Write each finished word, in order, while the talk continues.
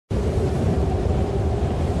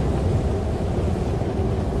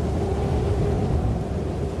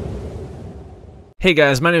Hey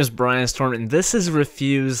guys, my name is Brian Storm, and this is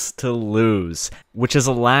Refuse to Lose, which is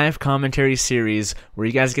a live commentary series where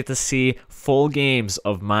you guys get to see full games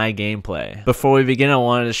of my gameplay. Before we begin, I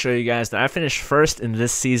wanted to show you guys that I finished first in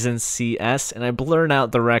this season's CS, and I blurred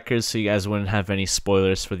out the records so you guys wouldn't have any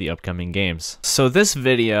spoilers for the upcoming games. So this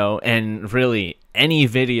video, and really any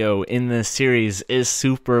video in this series, is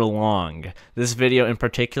super long. This video in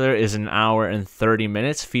particular is an hour and 30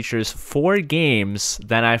 minutes, features 4 games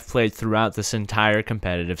that I've played throughout this entire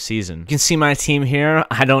competitive season. You can see my team here.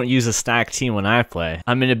 I don't use a stacked team when I play.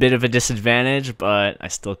 I'm in a bit of a disadvantage, but I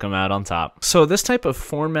still come out on top. So this type of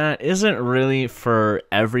format isn't really for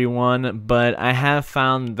everyone, but I have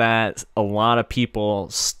found that a lot of people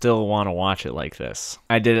still want to watch it like this.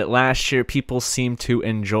 I did it last year, people seem to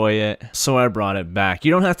enjoy it, so I brought it back.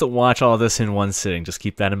 You don't have to watch all this in one sitting, just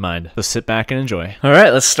keep that in mind. So sit back and enjoy.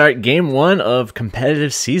 Alright, let's start game 1 of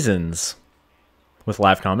competitive seasons with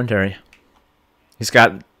live commentary. He's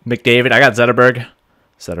got McDavid, I got Zetterberg.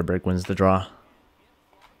 Zetterberg wins the draw.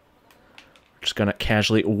 Just gonna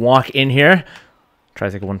casually walk in here. Try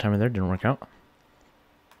to take a one-timer there, didn't work out.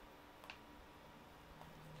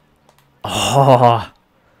 Oh,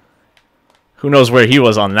 who knows where he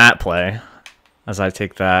was on that play as I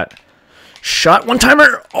take that shot.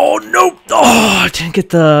 One-timer! Oh, no! Oh, I didn't get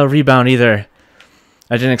the rebound either.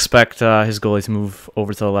 I didn't expect his goalie to move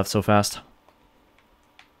over to the left so fast.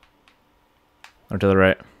 Or to the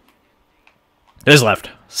right. It is left.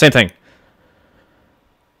 Same thing.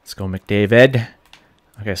 Let's go McDavid.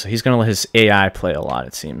 Okay, so he's going to let his AI play a lot,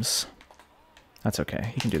 it seems. That's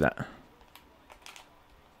okay. He can do that.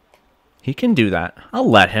 He can do that. I'll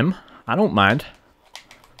let him. I don't mind.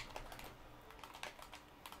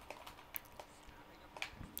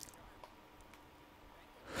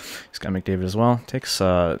 He's got McDavid as well. Takes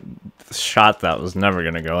a shot that was never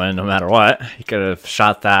going to go in no matter what. He could have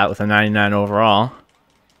shot that with a 99 overall.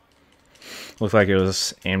 Looked like it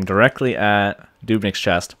was aimed directly at Dubnik's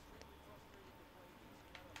chest.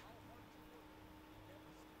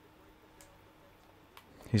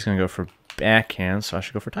 He's going to go for backhand, so I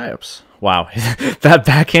should go for tie-ups. Wow, that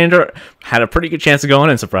backhander had a pretty good chance of going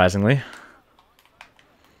in, surprisingly.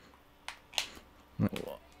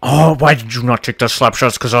 Oh, why did you not take the slap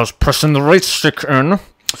shots? Because I was pressing the right stick in.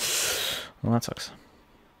 Well, that sucks.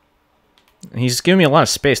 He's giving me a lot of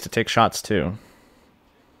space to take shots, too.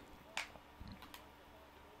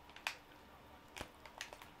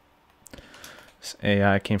 This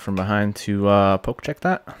AI came from behind to poke check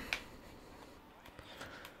that.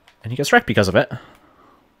 And he gets wrecked because of it.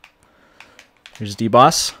 Here's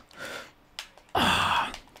D-Boss.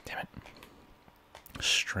 Ah, damn it.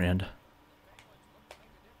 Strand.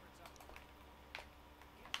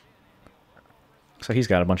 Looks like he's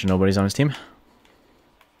got a bunch of nobodies on his team.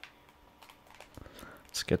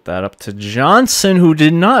 Let's get that up to Johnson, who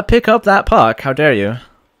did not pick up that puck. How dare you?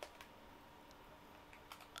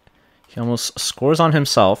 He almost scores on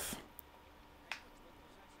himself.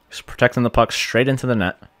 He's protecting the puck straight into the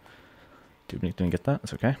net. Dubnik didn't get that.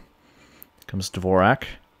 That's okay. Here comes Dvorak.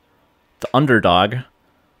 The underdog.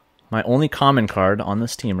 My only common card on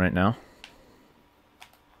this team right now.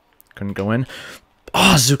 Couldn't go in.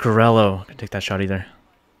 Oh, Zuccarello. Couldn't take that shot either.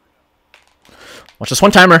 Watch this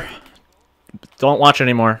one-timer. Don't watch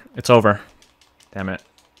anymore. It's over. Damn it.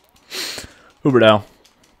 Huberdeau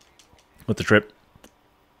with the trip.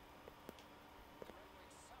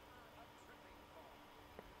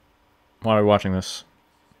 Why are we watching this?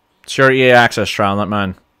 It's your EA Access trial, not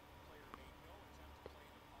mine.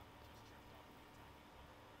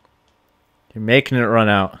 You're making it run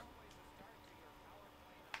out.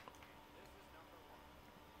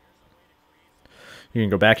 You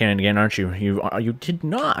can go backhand again, aren't you? You did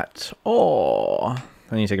not. Oh,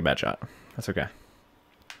 then you take a bad shot. That's okay.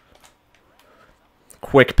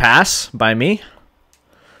 Quick pass by me.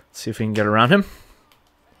 Let's see if we can get around him.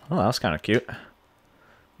 Oh, that was kind of cute.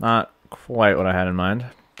 Not quite what I had in mind,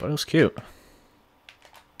 but it was cute.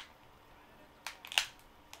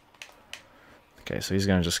 Okay, so he's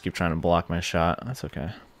gonna just keep trying to block my shot. That's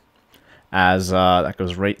okay. As that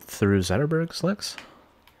goes right through Zetterberg's legs.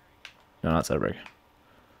 No, not Zetterberg.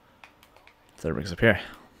 Zetterberg's up here.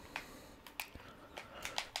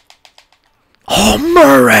 Oh,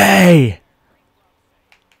 Murray!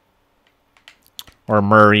 Or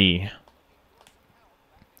Murray.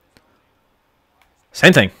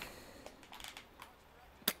 Same thing.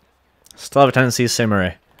 Still have a tendency to say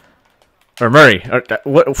Murray. Or Murray. Or,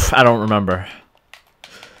 what? I don't remember.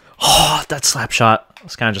 Oh, that slap shot. I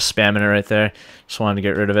was kind of just spamming it right there. Just wanted to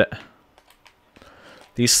get rid of it.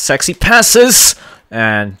 These sexy passes!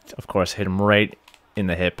 And, of course, hit him right in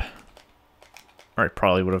the hip. Or it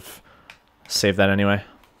probably would have Save that anyway.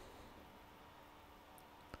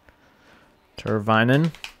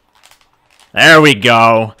 Tervainen. There we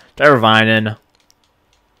go. Tervainen.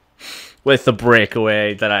 With the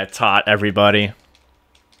breakaway that I taught everybody.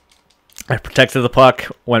 I protected the puck,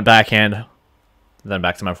 went backhand, then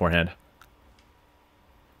back to my forehand.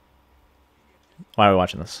 Why are we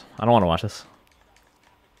watching this? I don't want to watch this.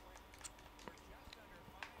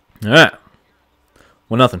 Alright.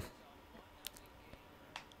 1-0.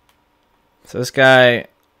 So this guy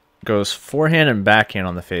goes forehand and backhand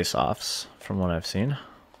on the face-offs, from what I've seen.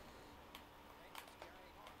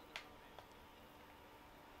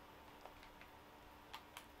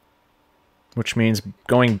 Which means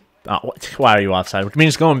going... why are you offside? Which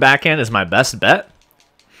means going backhand is my best bet.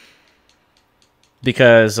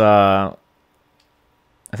 Because I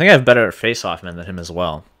think I have better face-off men than him as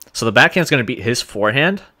well. So the backhand's going to beat his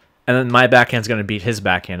forehand, and then my backhand's going to beat his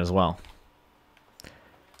backhand as well.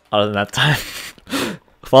 Other than that time.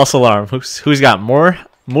 False alarm. Who's got more?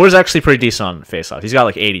 Moore's actually pretty decent on face-off. He's got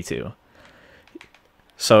like 82.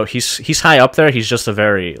 So he's high up there. He's just a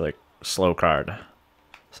very like slow card.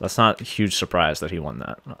 So that's not a huge surprise that he won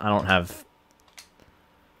that. I don't have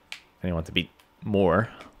anyone to beat Moore.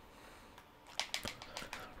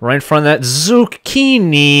 Right in front of that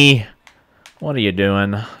Zucchini. What are you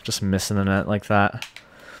doing? Just missing the net like that.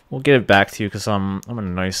 We'll get it back to you because I'm a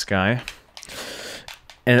nice guy.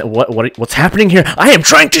 And what's happening here? I am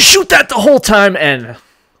trying to shoot that the whole time, and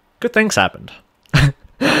good things happened.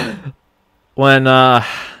 When I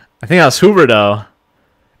think that was Huberdeau,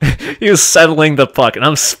 he was settling the puck, and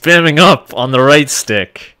I'm spamming up on the right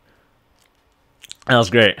stick. That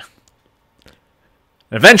was great.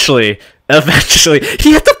 Eventually,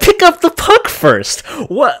 he had to pick up the puck first.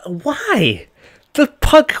 What? Why? The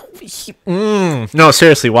puck. No,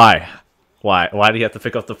 seriously, why? Why? Why did he have to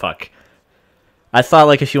pick up the puck? I thought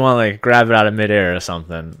like if you want to like grab it out of midair or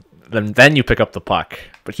something, then you pick up the puck.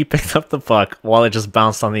 But he picked up the puck while it just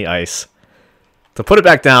bounced on the ice to put it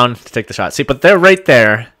back down to take the shot. See, but they're right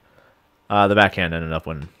there. The backhand ended up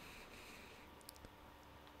winning.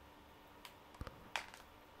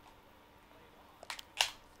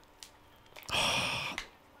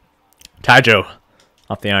 Taijo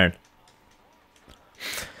off the iron.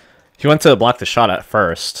 He went to block the shot at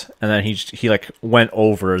first, and then he like went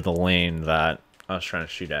over the lane that I was trying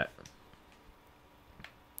to shoot at.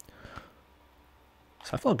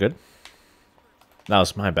 So I felt good. That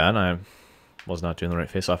was my bad. I was not doing the right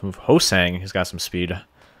face-off move. Hosang, he's got some speed,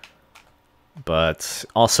 but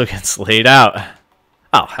also gets laid out.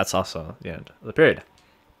 Oh, that's also the end of the period.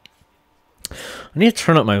 I need to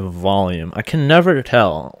turn up my volume. I can never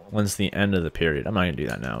tell when's the end of the period. I'm not going to do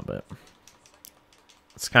that now, but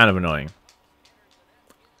it's kind of annoying.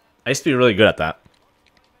 I used to be really good at that.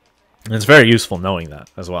 And it's very useful knowing that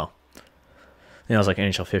as well. I think I was like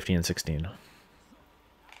NHL 15 and 16.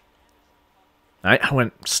 I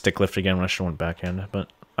went stick lift again when I should have went backhand, but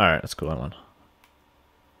alright, that's cool. I won.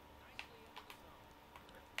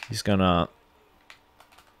 He's gonna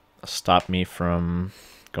stop me from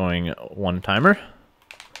going one-timer.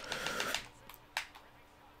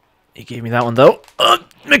 He gave me that one, though.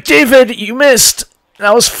 McDavid, you missed!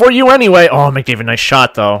 That was for you anyway. Oh, McDavid, nice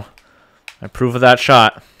shot, though. I approve of that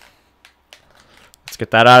shot. Let's get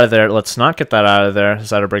that out of there. Let's not get that out of there.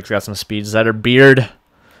 Zetterberg's got some speed. Zetterbeard.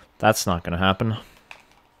 That's not going to happen.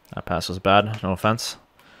 That pass was bad. No offense.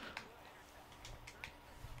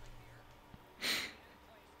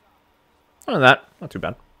 Other than that, not too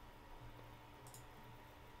bad.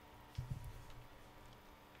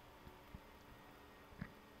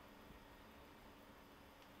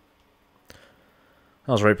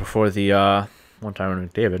 That was right before the one-timer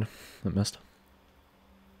with David that missed.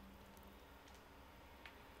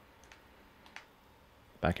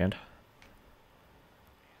 Backhand.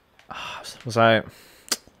 Was I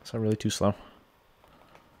really too slow?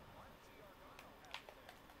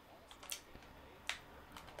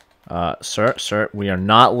 Sir, we are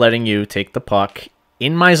not letting you take the puck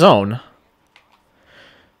in my zone.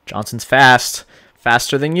 Johnson's fast.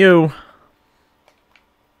 Faster than you.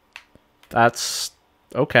 That's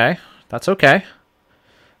okay. That's okay.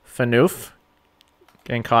 Fanoof.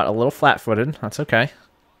 Getting caught a little flat-footed. That's okay.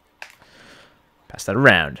 Pass that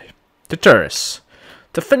around. To Turris.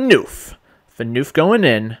 To Fanoof. Fanoof going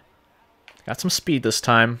in. Got some speed this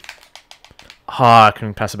time. Ah, I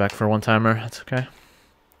couldn't pass it back for a one-timer. That's okay.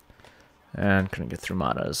 And couldn't get through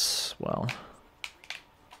Mata as well.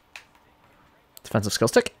 Defensive skill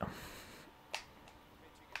stick.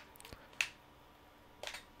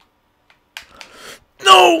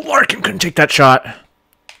 No! Larkin couldn't take that shot.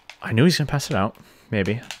 I knew he was going to pass it out.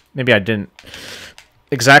 Maybe. Maybe I didn't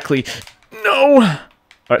exactly No!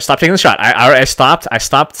 All right, stop taking the shot. I stopped. I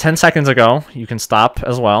stopped 10 seconds ago. You can stop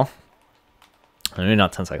as well. Maybe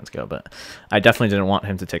not 10 seconds ago, but I definitely didn't want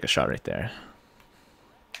him to take a shot right there.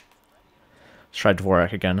 Let's try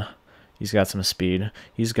Dvorak again. He's got some speed.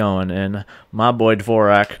 He's going in. My boy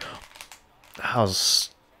Dvorak.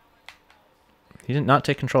 He did not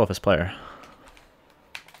take control of his player.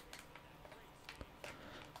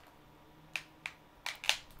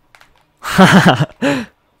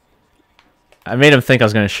 I made him think I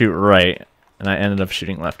was going to shoot right, and I ended up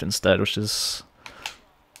shooting left instead, which is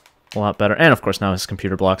a lot better. And, of course, now his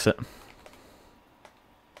computer blocks it.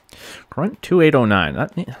 Grunt 2809.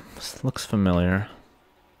 That looks familiar.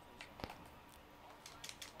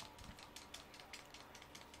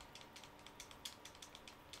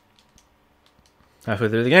 Halfway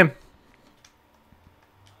through the game.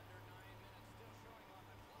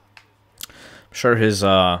 I'm sure his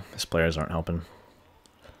players aren't helping.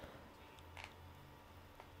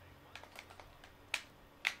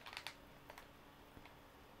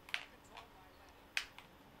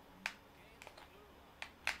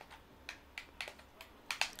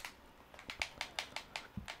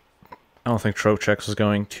 I don't think Trocheck was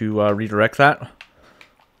going to redirect that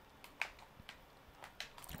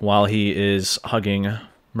while he is hugging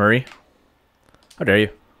Murray. How dare you?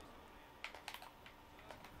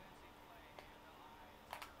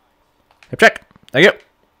 Hip check. Thank you.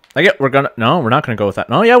 Thank you. We're not gonna go with that.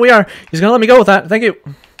 No, yeah, we are. He's gonna let me go with that. Thank you.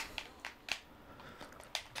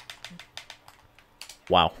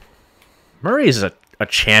 Wow. Murray is a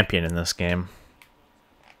champion in this game.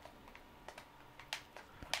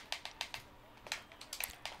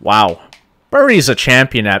 Wow. Murray's a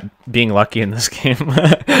champion at being lucky in this game.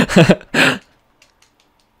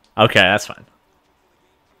 Okay, that's fine.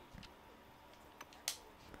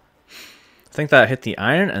 I think that hit the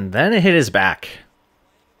iron, and then it hit his back.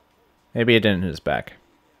 Maybe it didn't hit his back.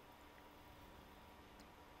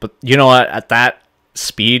 But you know what? At that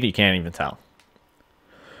speed, you can't even tell.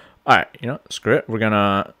 Alright, you know, screw it. We're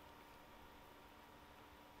gonna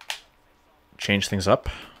change things up.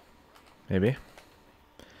 Maybe.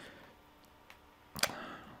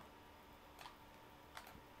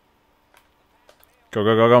 Go,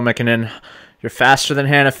 go, go, go, McKinnon. You're faster than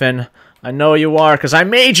Hannafin. I know you are, because I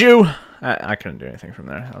made you! I couldn't do anything from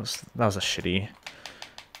there. That was a shitty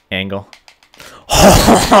angle.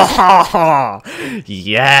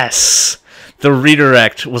 Yes! The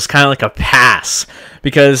redirect was kind of like a pass.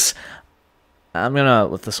 Because I'm going to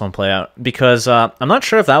let this one play out. Because I'm not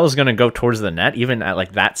sure if that was going to go towards the net, even at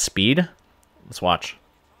like that speed. Let's watch.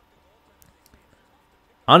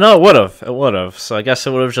 Oh, no, it would have. It would have. So I guess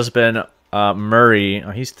it would have just been... Murray,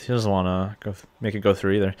 he doesn't want to make it go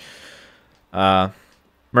through either.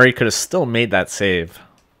 Murray could have still made that save,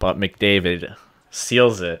 but McDavid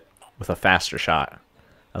seals it with a faster shot.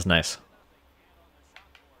 That was nice.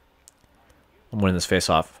 I'm winning this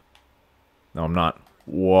face-off. No, I'm not.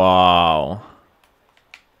 Wow.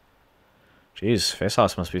 Jeez,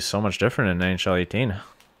 face-offs must be so much different in NHL 18.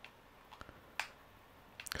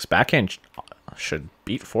 Because backhand should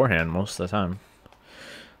beat forehand most of the time.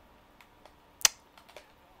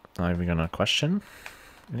 Not even gonna question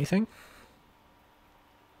anything.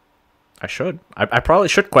 I should. I probably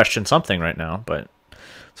should question something right now, but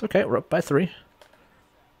it's okay. We're up by 3.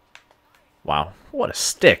 Wow, what a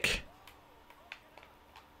stick.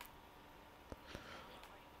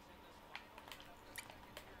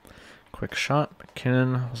 Quick shot.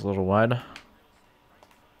 McKinnon was a little wide.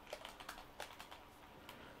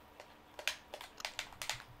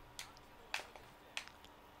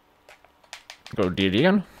 Go DD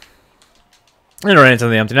again. And right into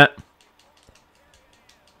the empty net.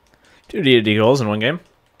 2 DD goals in one game.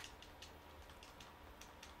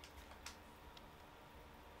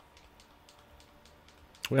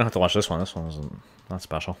 We don't have to watch this one. This one wasn't not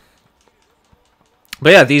special.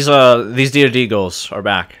 But yeah, these D2D goals are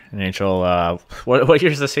back in NHL. What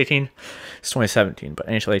year is this? 18? It's 2017, but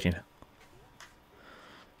NHL 18.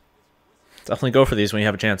 Definitely go for these when you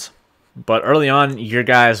have a chance. But early on, your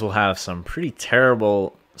guys will have some pretty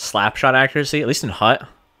terrible slap shot accuracy, at least in HUT.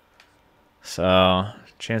 So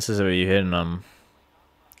chances of you hitting them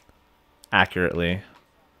accurately,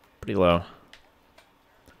 pretty low.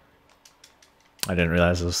 I didn't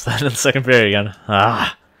realize it was that in the second period again.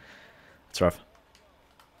 Ah, that's rough.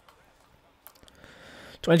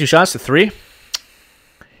 22 shots to 3.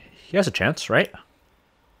 He has a chance, right?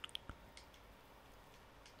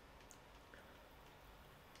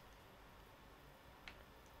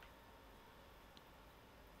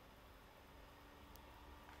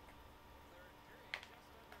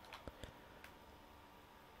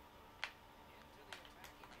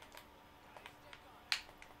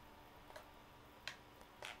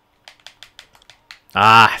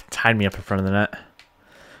 Ah, tied me up in front of the net.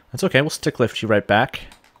 That's okay. We'll stick lift you right back.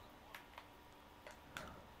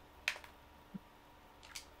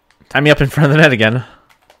 Tie me up in front of the net again.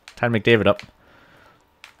 Tied McDavid up.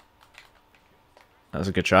 That was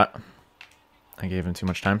a good shot. I gave him too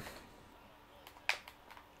much time.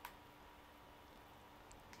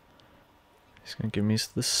 He's going to give me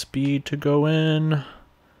the speed to go in.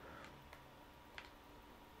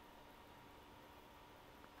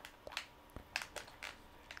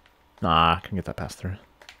 Nah, I can get that pass through.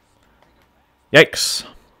 Yikes.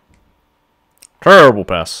 Terrible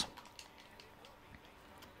pass.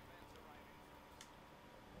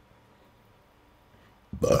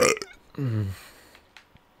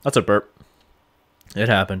 That's a burp. It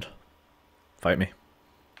happened. Fight me.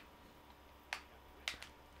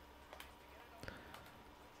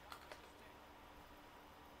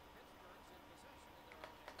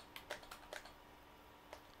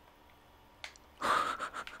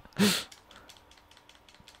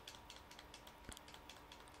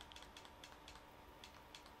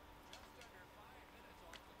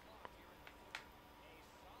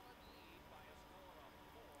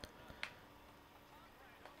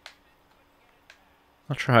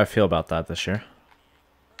 Not sure how I feel about that this year.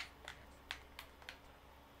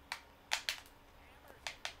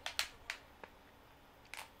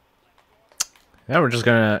 Yeah, we're just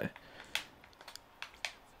gonna...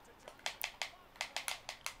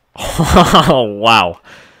 Oh, wow.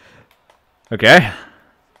 Okay.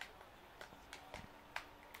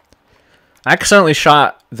 I accidentally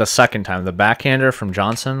shot the second time. The backhander from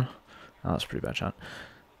Johnson. Oh, that was a pretty bad shot.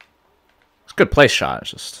 It's a good place shot.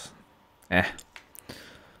 It's just... eh.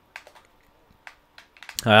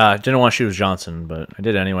 I didn't want to shoot with Johnson, but I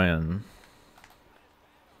did anyway, and...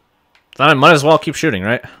 so I might as well keep shooting,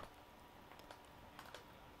 right?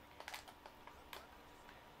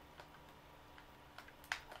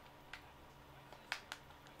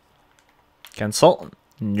 Cancel.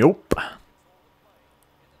 Nope.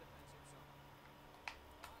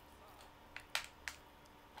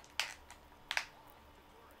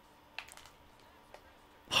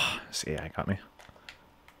 See, I got me.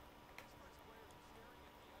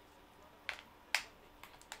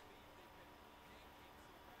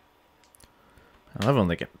 I love when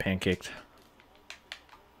they get pancaked.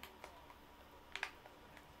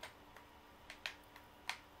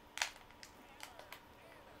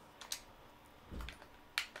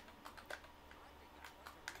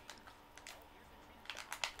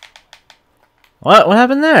 What? What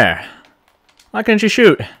happened there? Why couldn't you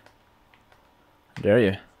shoot? How dare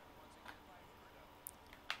you?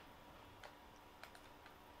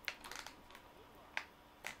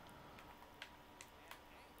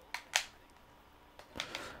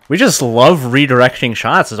 We just love redirecting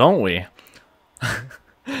shots, don't we?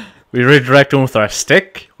 We redirect them with our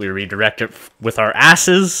stick. We redirect it with our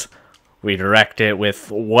asses. We direct it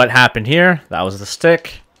with what happened here. That was the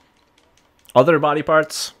stick. Other body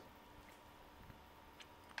parts.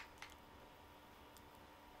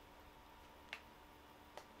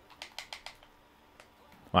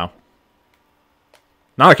 Wow.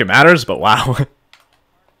 Not like it matters, but wow.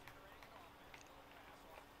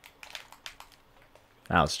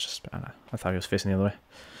 That was just bad. I thought he was facing the other way.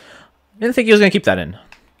 I didn't think he was going to keep that in.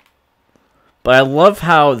 But I love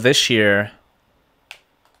how this year...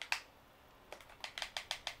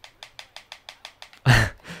 I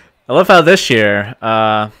love how this year,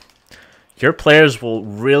 your players will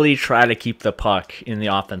really try to keep the puck in the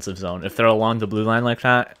offensive zone if they're along the blue line like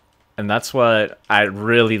that. And that's what I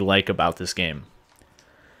really like about this game.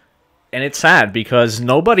 And it's sad because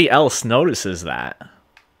nobody else notices that.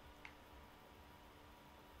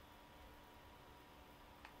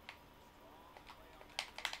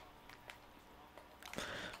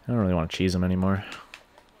 I don't really want to cheese him anymore.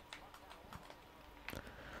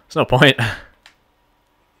 There's no point.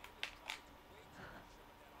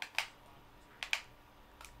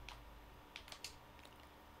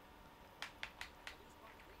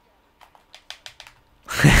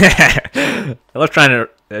 I love trying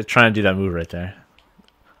to do that move right there.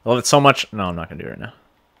 I love it so much. No, I'm not gonna do it right now.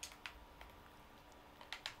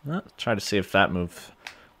 Well, try to see if that move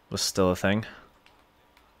was still a thing.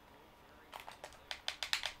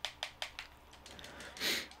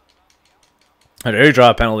 I dare you draw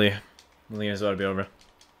a penalty. I think it's about to be over.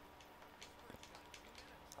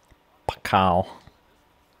 Pacal.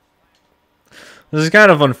 This is kind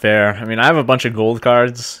of unfair. I mean, I have a bunch of gold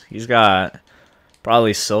cards. He's got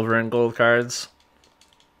probably silver and gold cards.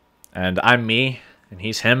 And I'm me, and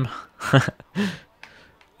he's him.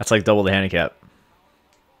 That's like double the handicap.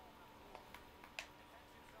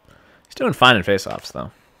 He's doing fine in face-offs, though.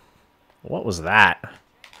 What was that?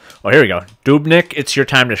 Oh, here we go. Dubnik, it's your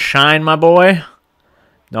time to shine, my boy.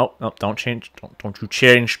 Nope, nope, don't change. Don't you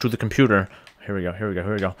change to the computer. Here we go, here we go,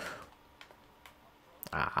 here we go.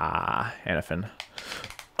 Ah, Hannafin.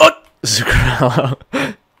 Oh!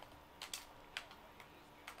 Zuccarello.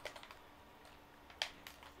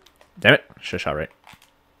 Damn it. Should have shot right.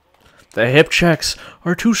 The hip checks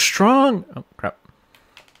are too strong. Oh, crap.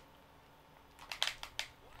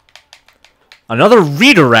 Another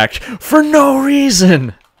redirect for no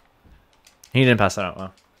reason. He didn't pass that out.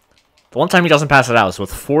 Wow. The one time he doesn't pass it out is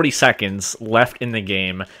with 40 seconds left in the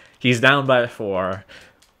game. He's down by 4.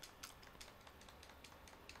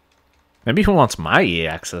 Maybe he wants my EA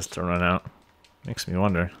access to run out. Makes me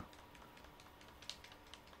wonder.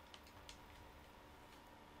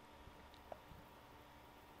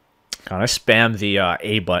 God, I spam the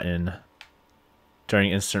A button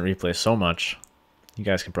during instant replay so much. You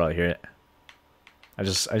guys can probably hear it. I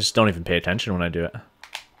just don't even pay attention when I do it.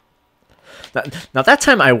 Now that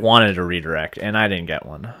time I wanted a redirect and I didn't get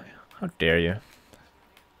one. How dare you?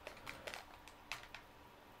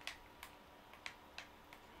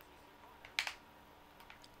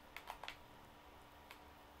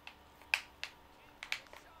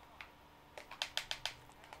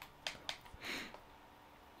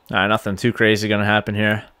 Alright, nothing too crazy gonna happen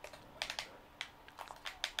here.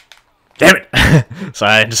 Damn it! So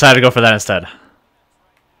I decided to go for that instead.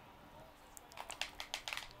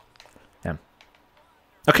 Damn.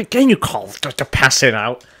 Okay, can you call to pass it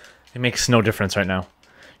out? It makes no difference right now.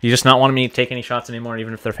 You just not want me to take any shots anymore,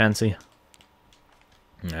 even if they're fancy?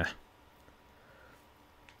 Nah.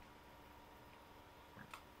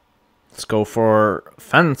 Let's go for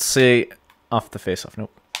fancy off the face-off.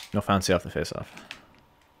 Nope. No fancy off the face-off.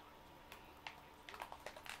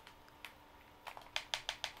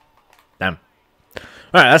 Damn.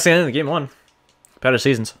 Alright, that's the end of the game 1. Better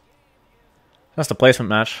seasons. That's the placement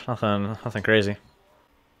match. Nothing crazy.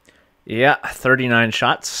 Yeah, 39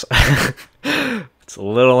 shots. It's a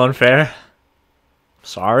little unfair.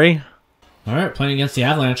 Sorry. Alright, playing against the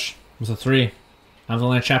Avalanche with a 3.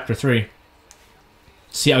 Avalanche Chapter 3.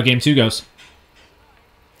 See how Game 2 goes.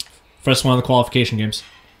 First one of the qualification games.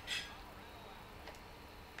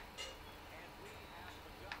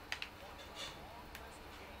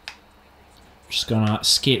 Just gonna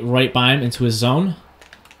skate right by him into his zone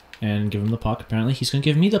and give him the puck. Apparently, he's gonna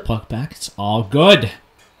give me the puck back. It's all good.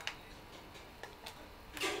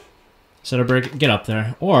 Set a break, get up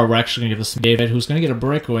there. Or we're actually gonna give this to David, who's gonna get a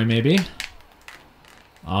breakaway, maybe.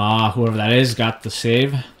 Whoever that is got the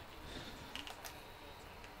save.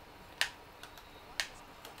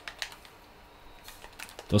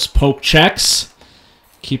 Those poke checks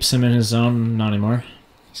keeps him in his zone. Not anymore.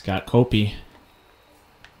 He's got Kopi.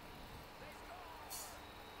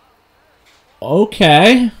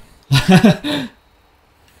 Okay. That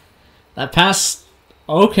pass.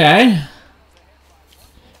 Okay.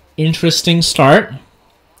 Interesting start.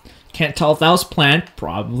 Can't tell if that was planned.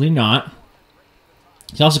 Probably not.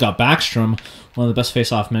 He's also got Backstrom, one of the best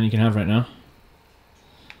face-off men you can have right now.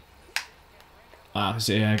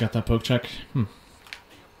 Yeah, I got that poke check.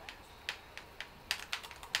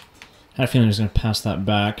 Had a feeling he was going to pass that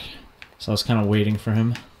back, so I was kind of waiting for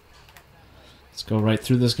him. Let's go right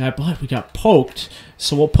through this guy, but we got poked,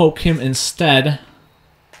 so we'll poke him instead.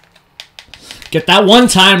 Get that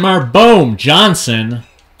one-timer, boom, Johnson.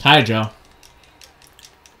 Tie, Joe.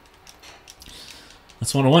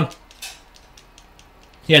 That's 1-1.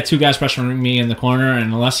 He had 2 guys pressuring me in the corner,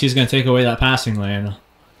 and unless he's going to take away that passing lane,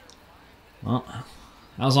 well,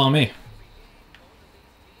 that was on me.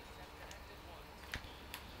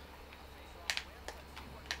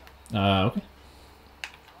 Okay.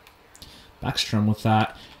 Backstrom with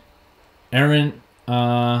that. Aaron,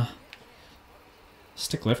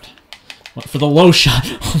 stick lift. What, for the low shot.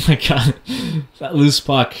 Oh my god. That loose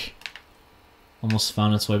puck almost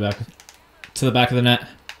found its way back to the back of the net.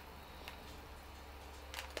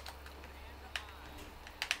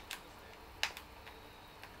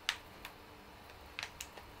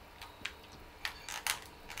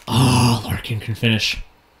 Oh, Larkin can finish.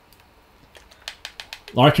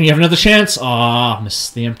 Larkin, you have another chance. Ah,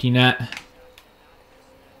 missed the empty net.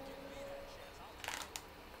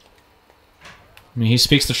 I mean, he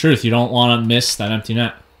speaks the truth. You don't want to miss that empty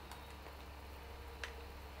net.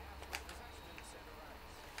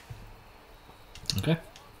 Okay.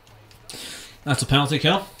 That's a penalty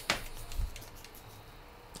kill.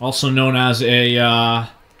 Also known as a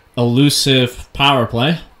elusive power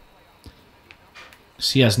play.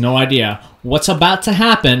 So he has no idea what's about to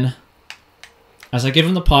happen as I give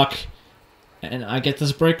him the puck and I get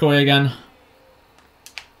this breakaway again.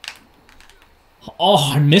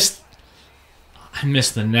 Oh, I missed. I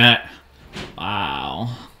missed the net.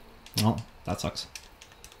 Wow. Well, that sucks.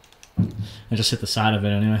 I just hit the side of it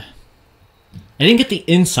anyway. I didn't get the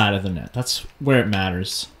inside of the net. That's where it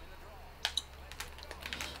matters.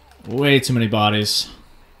 Way too many bodies.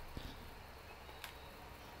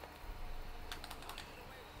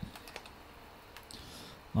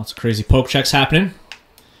 Lots of crazy poke checks happening.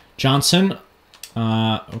 Johnson.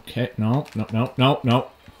 Okay. No.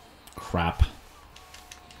 Crap. I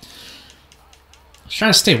was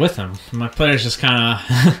trying to stay with him. My players just kind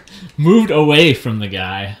of moved away from the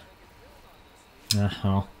guy.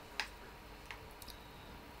 Well.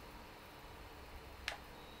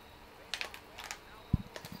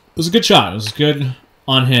 It was a good shot. It was good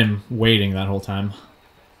on him waiting that whole time.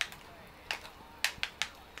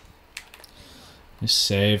 Nice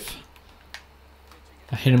save.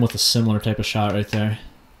 I hit him with a similar type of shot right there.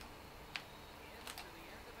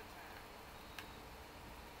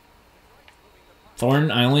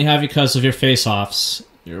 Thornton, I only have you because of your face-offs.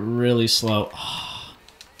 You're really slow.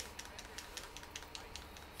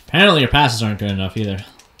 Apparently your passes aren't good enough either.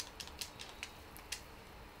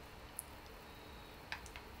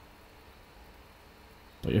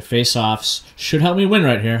 But your face-offs should help me win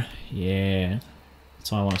right here. Yeah.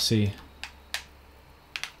 That's all I want to see.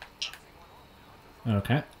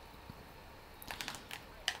 Okay.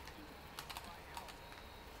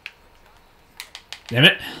 Damn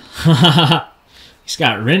it. He's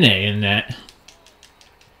got Rene in that.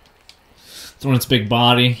 Thornton's big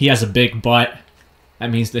body. He has a big butt.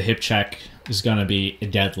 That means the hip check is going to be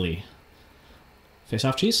deadly.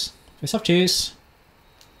 Face-off cheese? Face-off cheese.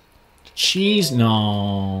 Cheese?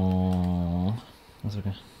 No. That's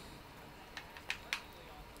okay.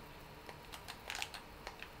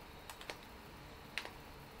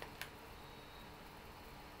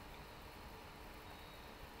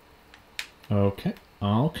 Okay.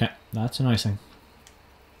 Okay. That's an icing.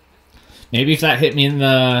 Maybe if that hit me in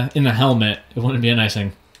the helmet, it wouldn't be an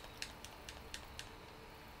icing.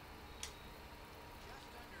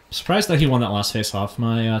 Surprised that he won that last face-off.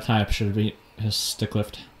 My tie-up should be his stick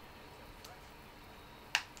lift.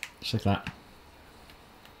 Just like that.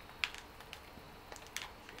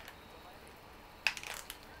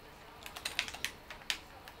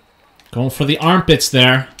 Going for the armpits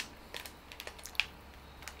there.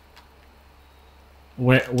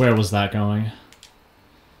 Where was that going?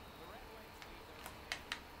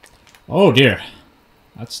 Oh dear.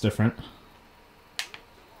 That's different.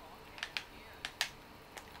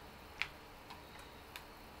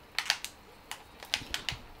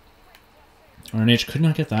 RNH could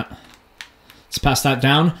not get that. Let's pass that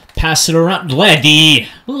down. Pass it around. Leddy!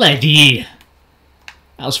 Leddy!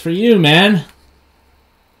 That was for you, man.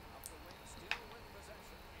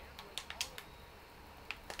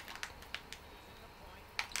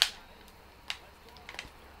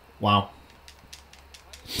 Wow.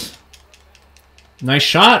 Nice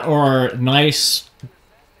shot or nice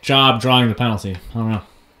job drawing the penalty? I don't know.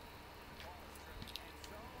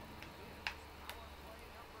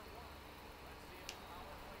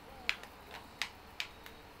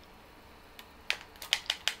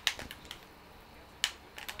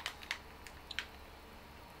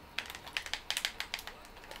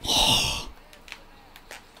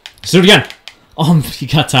 Let's do it again. Oh, he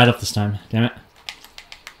got tied up this time. Damn it.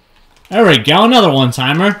 There we go. Another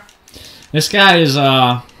one-timer. This guy is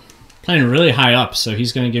playing really high up, so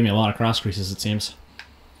he's going to give me a lot of cross creases, it seems.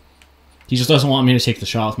 He just doesn't want me to take the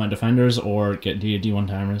shot with my defenders or get D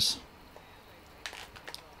one-timers.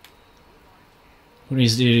 Who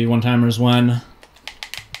needs D one-timers when?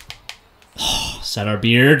 Oh, set our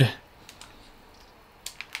beard.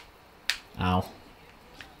 Ow.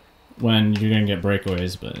 When you're going to get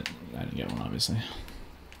breakaways, but I didn't get one, obviously.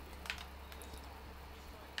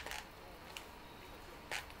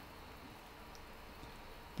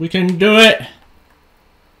 We can do it!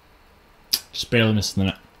 Just barely missed the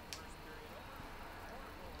net.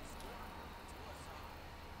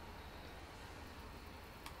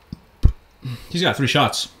 He's got 3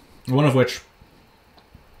 shots. One of which...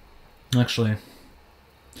 Actually...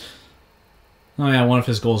 Oh yeah, one of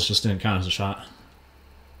his goals just didn't count as a shot.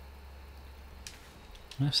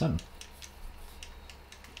 I have 7.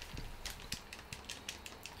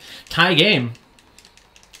 Tie game.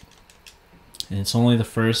 And it's only the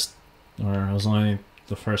first, or it was only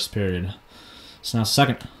the first period. So now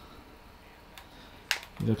second.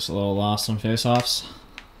 He looks a little lost on face-offs.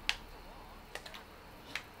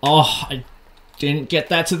 Oh, I didn't get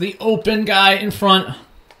that to the open guy in front.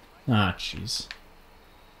 Ah, jeez.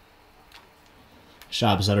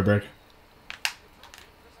 Shot Zetterberg.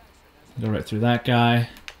 Go right through that guy.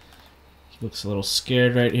 He looks a little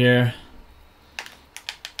scared right here.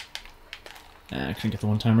 I couldn't get the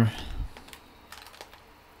one-timer.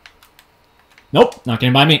 Nope, not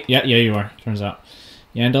getting by me. Yeah, you are. Turns out.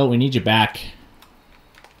 Yandel, we need you back.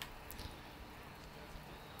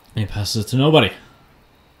 And he passes it to nobody.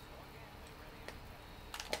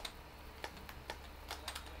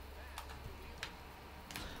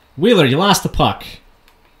 Wheeler, you lost the puck.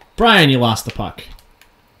 Brian, you lost the puck.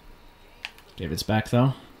 David's back,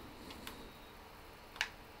 though.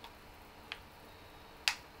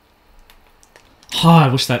 Oh, I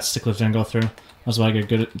wish that stick lift didn't go through. That was why I get a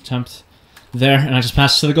good attempt there. And I just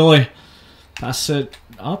passed it to the goalie. Pass it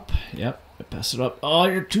up. Yep, I pass it up. Oh,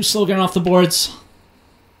 you're too slow getting off the boards.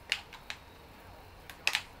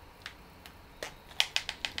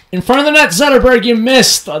 In front of the net, Zetterberg, you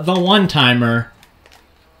missed the one-timer.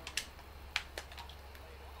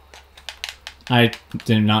 I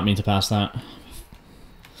did not mean to pass that.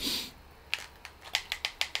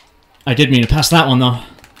 I did mean to pass that one, though.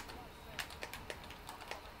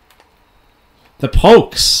 The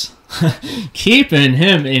pokes. Keeping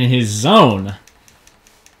him in his zone.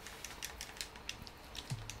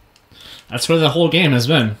 That's where the whole game has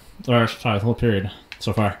been. Or, sorry, the whole period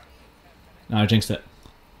so far. No, I jinxed it.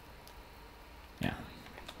 Yeah.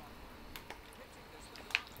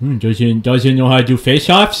 Doesn't know how to do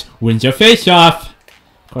face-offs? Wins a face-off.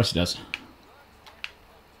 Of course he does.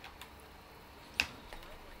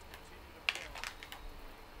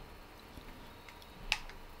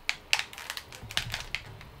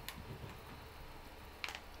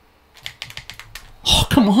 Oh,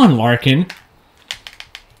 come on, Larkin.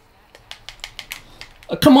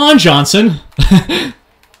 Come on, Johnson.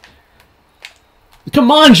 Come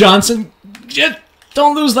on, Johnson.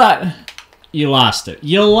 Don't lose that. You lost it.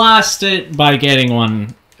 You lost it by getting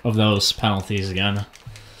one of those penalties again.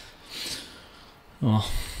 Oh.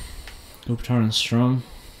 Kopitar and Strom.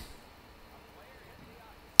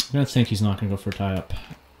 I'm going to think he's not going to go for a tie-up.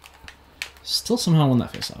 Still somehow won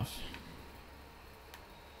that face-off.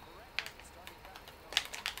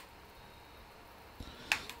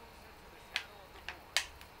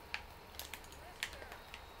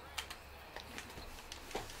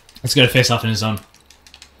 Let's get a face-off in his zone.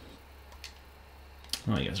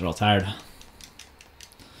 Oh, you guys are all tired.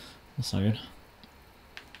 That's not good.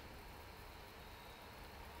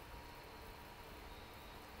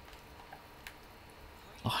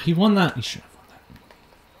 Oh, he won that. He should have won that.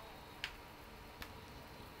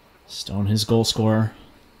 Stone, his goal scorer.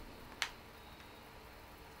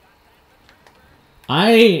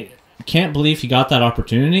 I can't believe he got that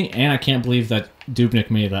opportunity, and I can't believe that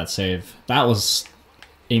Dubnyk made that save. That was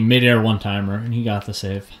a mid-air one-timer, and he got the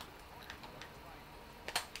save.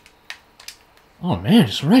 Oh, man,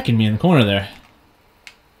 just wrecking me in the corner there.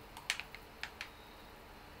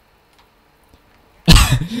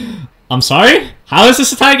 I'm sorry? How is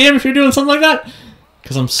this a tie game if you're doing something like that?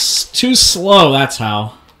 Because I'm too slow, that's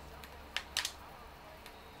how.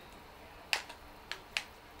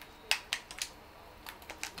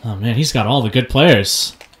 Oh, man, he's got all the good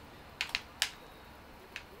players.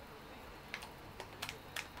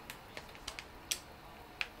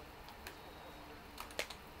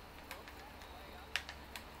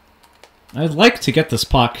 I'd like to get this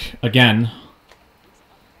puck again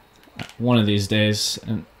one of these days,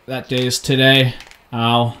 and that day is today.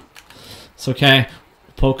 Ow. It's okay.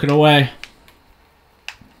 Poke it away.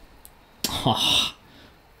 Oh,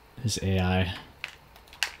 his AI.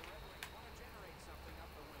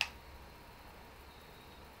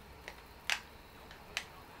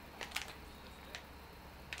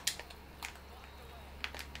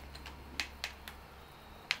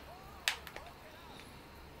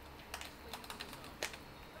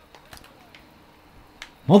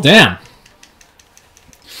 Well, damn.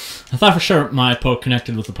 I thought for sure my poke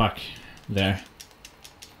connected with the puck there.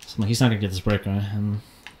 So I'm like, he's not going to get this breakaway. And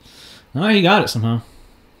no, he got it somehow.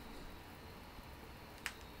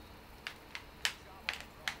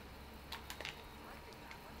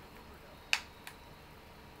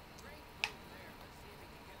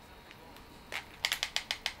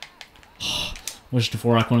 Wish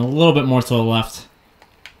Dvorak went a little bit more to the left.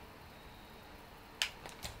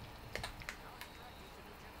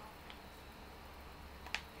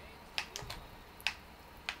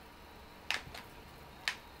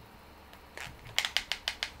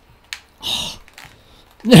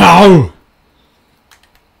 No!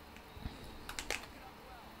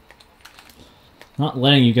 Not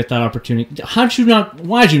letting you get that opportunity. How'd you not?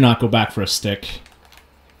 Why'd you not go back for a stick?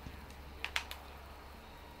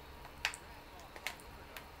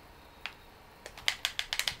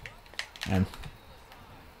 And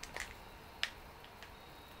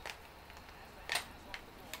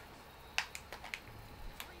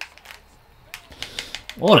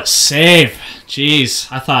What a save.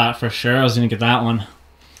 Jeez, I thought for sure I was going to get that one.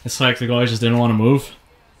 It's like the goalie just didn't want to move.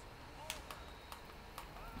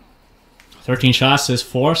 13 shots to his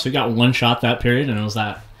 4, so he got 1 shot that period, and it was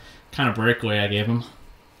that kind of breakaway I gave him.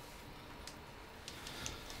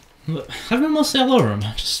 I've been mostly all over him.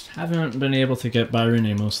 Just haven't been able to get by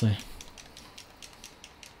Rene mostly.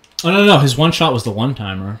 Oh, no, his 1 shot was the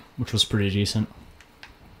one-timer, which was pretty decent.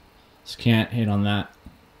 Just can't hate on that.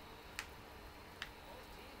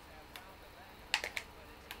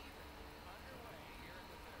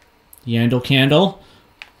 Yandel Candle.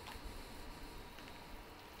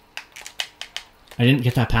 I didn't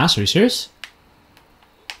get that pass. Are you serious?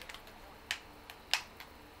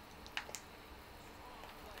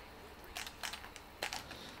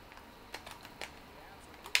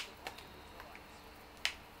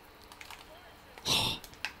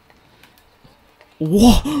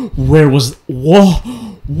 Whoa! Where was... Whoa!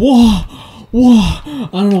 Whoa! Whoa! I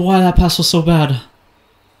don't know why that pass was so bad.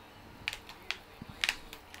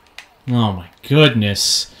 Oh my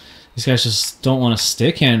goodness. These guys just don't want to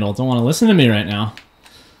stick handle. Don't want to listen to me right now.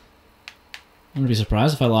 I'm going to be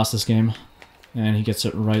surprised if I lost this game. And he gets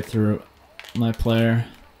it right through my player.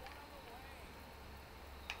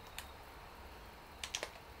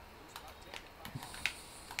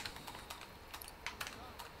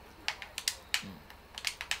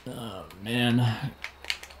 Oh, man.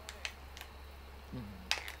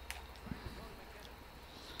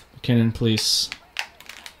 McKinnon, please.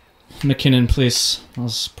 McKinnon, please. That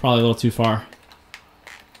was probably a little too far.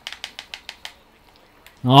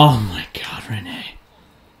 Oh my god, Rene.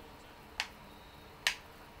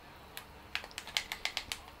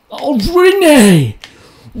 Oh, Rene!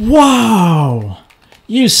 Wow!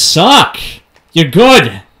 You suck! You're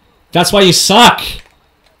good! That's why you suck!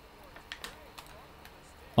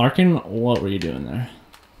 Larkin, what were you doing there?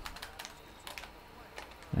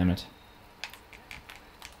 Damn it.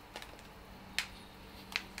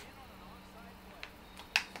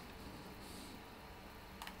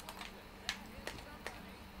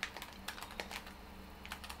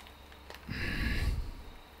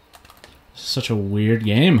 Such a weird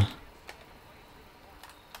game.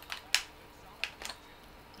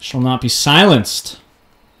 Shall not be silenced.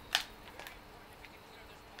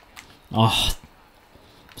 Oh,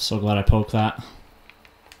 I'm so glad I poked that.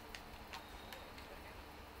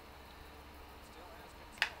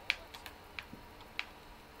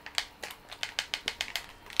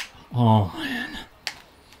 Oh, man.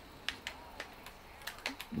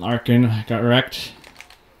 Larkin got wrecked.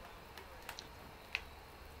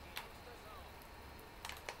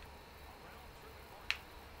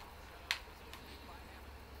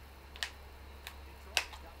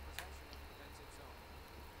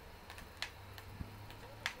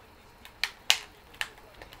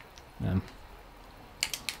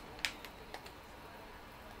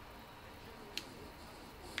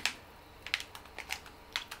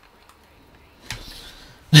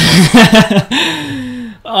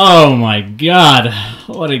 Oh my god,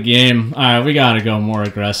 what a game. Alright, we gotta go more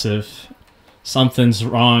aggressive. Something's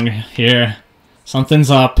wrong here. Something's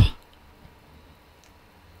up.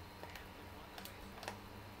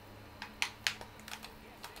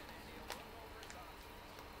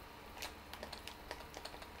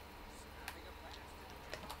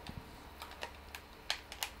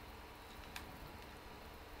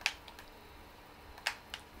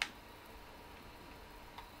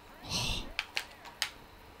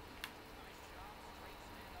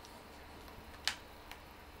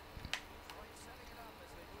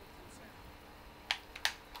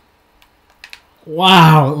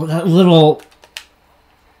 Wow, that little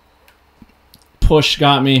push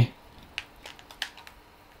got me.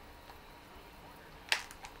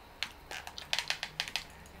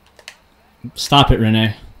 Stop it,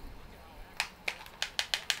 Rene.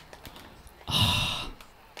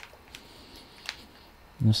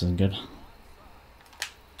 This isn't good.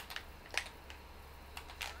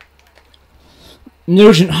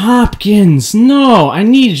 Nugent Hopkins, no, I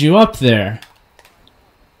need you up there.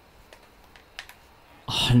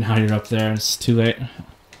 Oh, now you're up there. It's too late.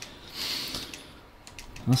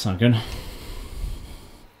 That's not good.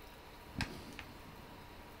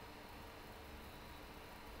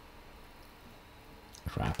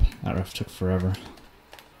 Crap. That ref took forever.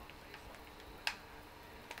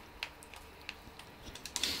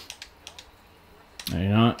 No, you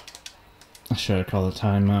know what? I should have called a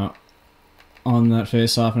timeout on that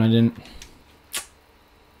face-off, and I didn't.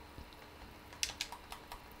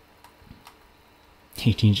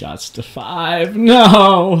 18 shots to 5.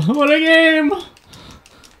 No! What a game!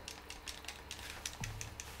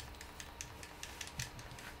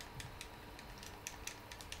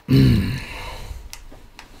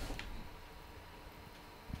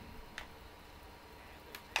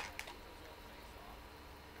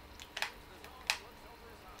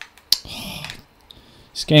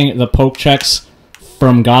 Getting the poke checks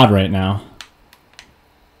from God right now.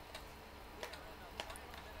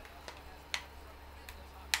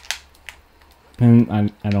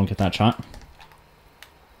 And I don't get that shot.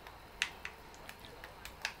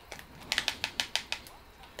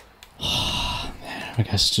 Man, I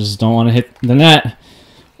guess just don't want to hit the net.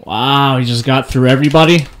 Wow, he just got through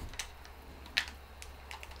everybody.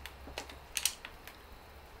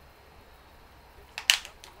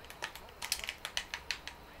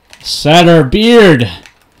 Setter Beard.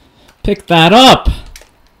 Pick that up.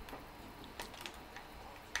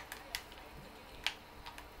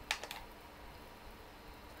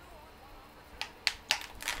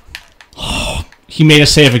 He made a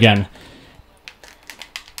save again.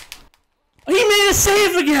 He made a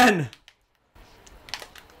save again!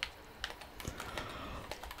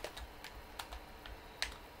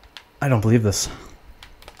 I don't believe this.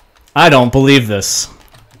 I don't believe this.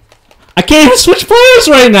 I can't even switch players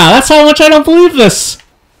right now. That's how much I don't believe this.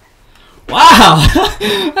 Wow.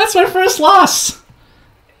 That's my first loss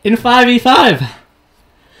in 5v5.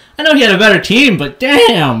 I know he had a better team, but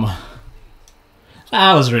damn.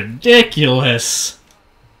 That was ridiculous.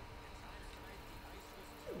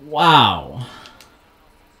 Wow.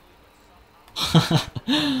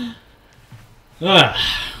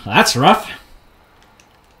 That's rough.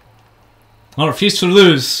 I'll refuse to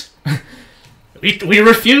lose. We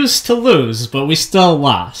refused to lose, but we still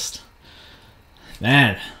lost.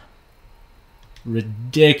 Man.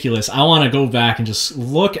 Ridiculous. I want to go back and just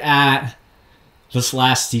look at this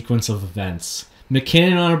last sequence of events.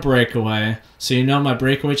 McKinnon on a breakaway. So you know my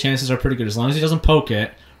breakaway chances are pretty good. As long as he doesn't poke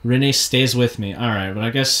it, Rene stays with me. Alright, but I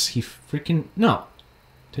guess he freaking... No.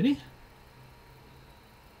 Did he?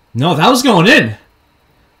 No, that was going in.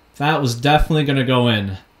 That was definitely going to go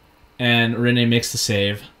in. And Rene makes the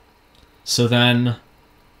save. So then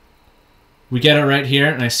we get it right here,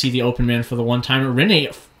 and I see the open man for the one-timer.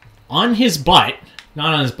 Rene on his butt,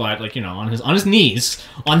 not on his butt, like, you know, on his knees,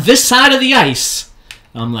 on this side of the ice.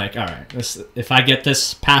 I'm like, all right, if I get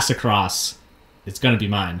this pass across, it's going to be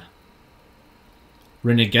mine.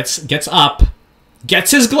 Rene gets up,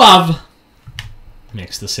 gets his glove,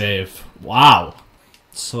 makes the save. Wow.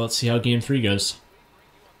 So let's see how game 3 goes.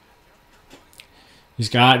 He's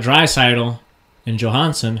got Draisaitl and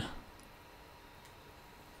Johansson.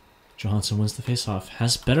 Johansson wins the faceoff.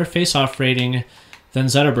 Has better faceoff rating than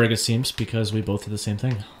Zetterberg, it seems, because we both did the same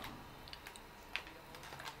thing.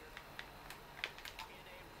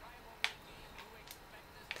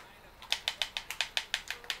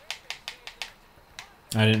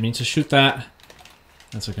 I didn't mean to shoot that.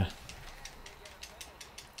 That's okay.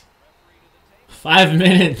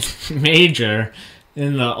 5-minute major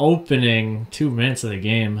in the opening 2 minutes of the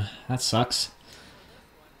game. That sucks.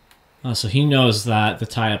 Oh, so he knows that the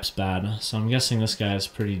tie-up's bad. So I'm guessing this guy is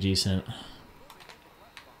pretty decent.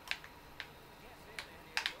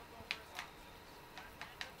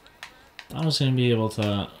 I was going to be able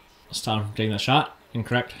to stop him from taking that shot.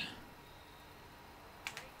 Incorrect.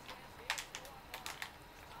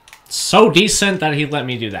 So decent that he let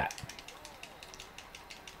me do that.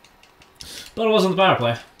 But it wasn't the power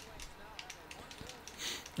play.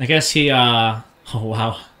 I guess he, oh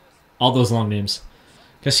wow. All those long names.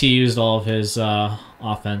 Guess he used all of his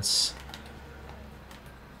offense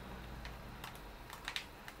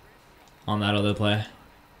on that other play.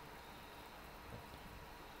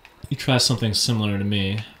 He tries something similar to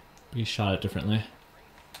me, but he shot it differently.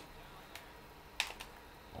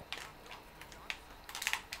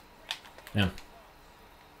 Yeah.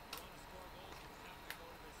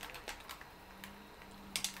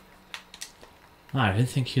 I didn't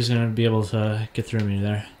think he was going to be able to get through me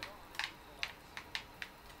there.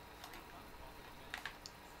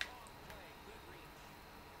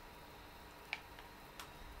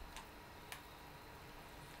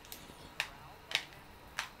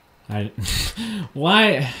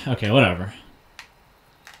 Why? Okay, whatever.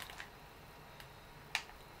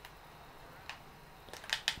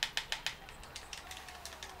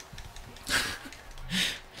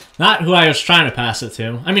 Not who I was trying to pass it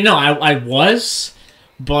to. I mean, no, I was,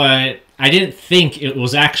 but I didn't think it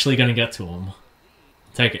was actually going to get to him.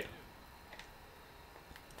 Take it.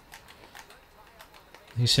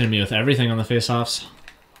 He's hitting me with everything on the face-offs.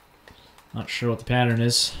 Not sure what the pattern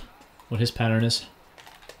is. What his pattern is.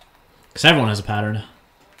 Because everyone has a pattern.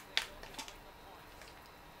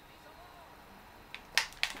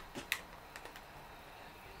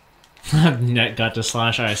 Net got to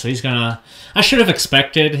slash. Alright, so he's gonna... I should have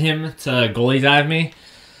expected him to goalie dive me,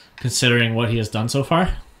 considering what he has done so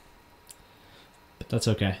far. But that's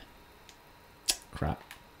okay. Crap.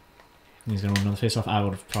 He's gonna win another face-off. I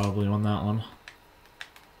would have probably won that one.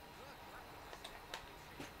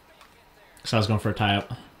 So I was going for a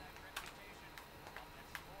tie-up.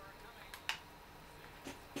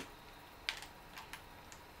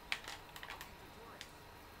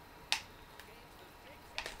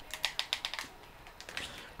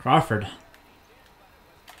 Crawford.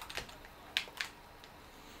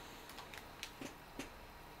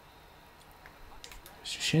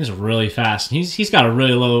 Shane's really fast. He's got a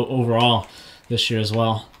really low overall this year as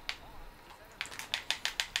well.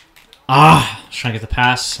 Ah, I was trying to get the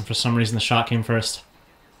pass, and for some reason the shot came first.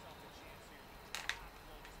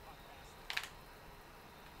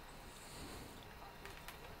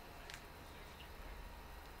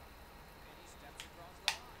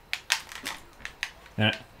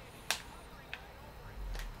 Yeah.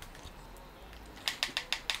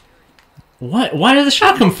 What? Why did the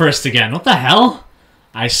shot come first again? What the hell?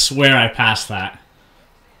 I swear I passed that.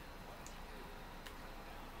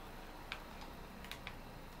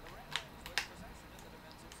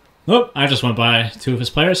 Nope, I just went by two of his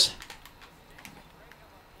players.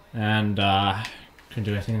 And couldn't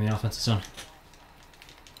do anything in the offensive zone.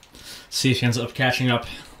 See if he ends up catching up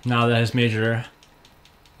now that his major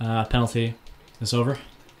penalty is over.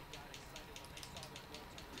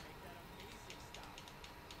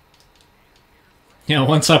 You know,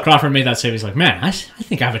 once Crawford made that save, he's like, man, I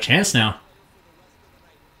think I have a chance now.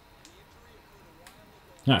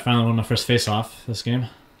 Alright, finally won my first face-off this game.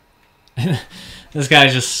 This guy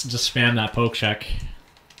just spammed that poke check.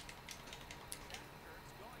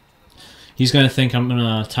 He's going to think I'm going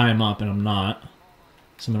to tie him up, and I'm not.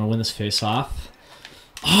 So I'm going to win this face-off.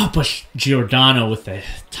 Oh, but Giordano with a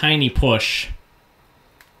tiny push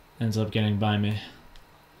ends up getting by me.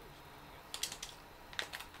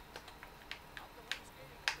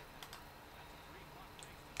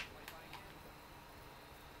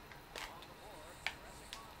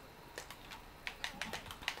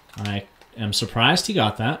 I am surprised he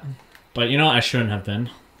got that. But, you know, I shouldn't have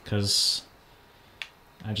been, because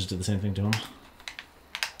I just did the same thing to him.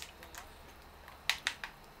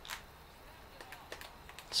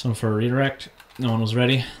 Someone for a redirect. No one was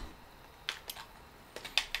ready.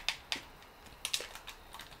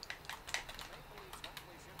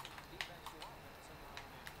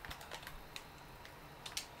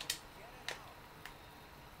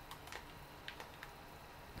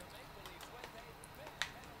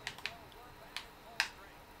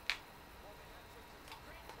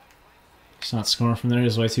 He's not scoring from there.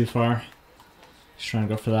 He's way too far. He's trying to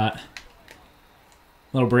go for that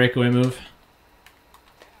little breakaway move.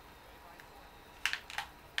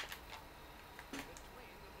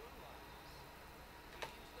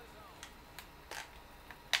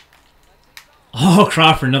 Oh,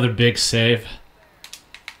 Crawford, another big save.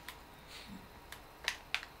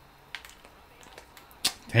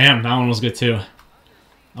 Damn, that one was good too.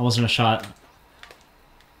 That wasn't a shot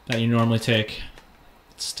that you normally take.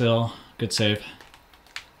 Still, good save.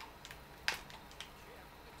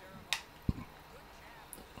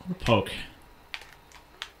 Or poke.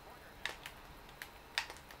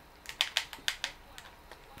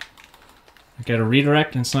 I get a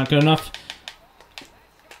redirect and it's not good enough.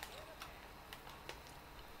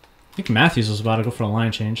 I think Matthews was about to go for a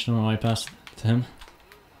line change. Don't know why I passed it to him.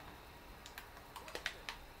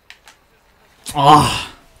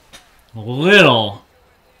 Ah, little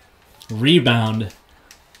rebound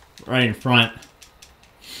right in front.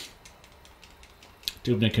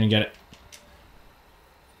 Dubnik couldn't get it.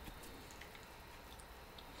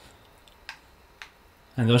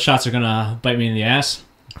 And those shots are gonna bite me in the ass.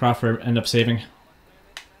 Crawford end up saving.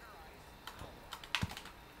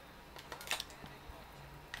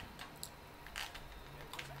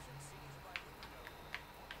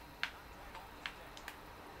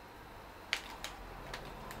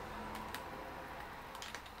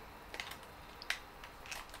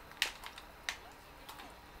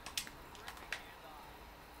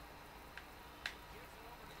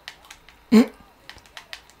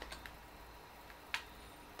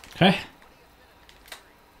 Okay.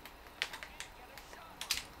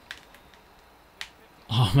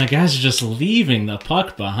 Oh, my guys are just leaving the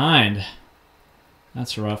puck behind.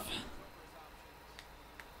 That's rough.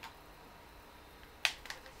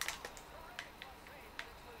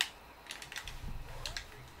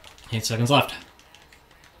 8 seconds left.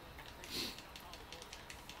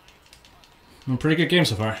 A pretty good game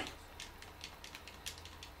so far.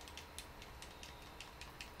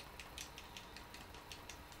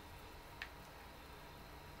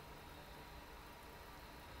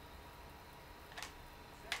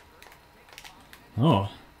 Oh.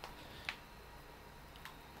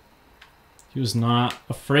 He was not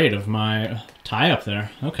afraid of my tie up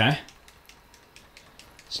there. Okay.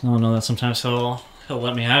 So now I know that sometimes he'll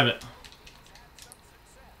let me have it.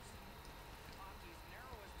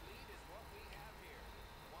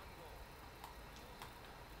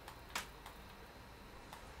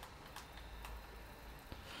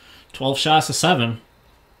 12 shots to 7.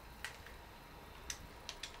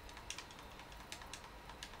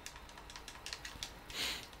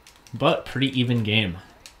 But pretty even game.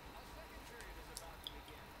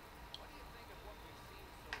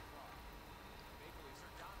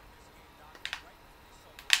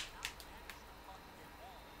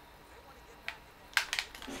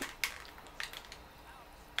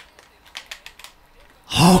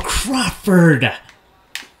 Oh, Crawford!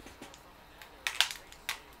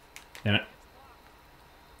 Damn it.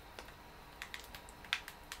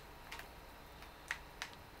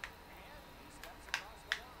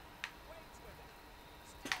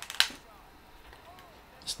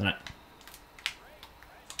 It's the net.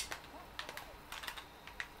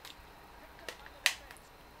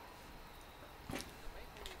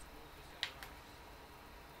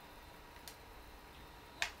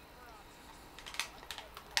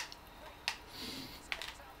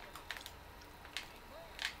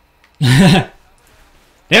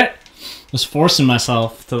 Damn it! Was forcing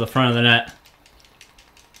myself to the front of the net.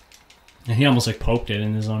 And he almost like poked it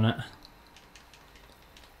in his own net.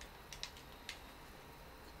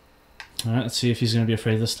 Alright, let's see if he's going to be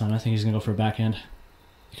afraid this time. I think he's going to go for a backhand.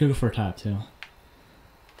 He could go for a tap too.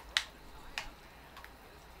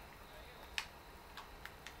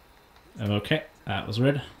 Okay, that was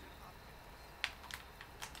red.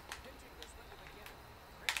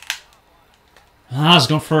 I was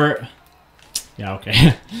going for... Yeah, okay.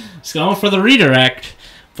 I was going for the redirect,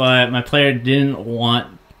 but my player didn't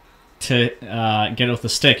want to get it with the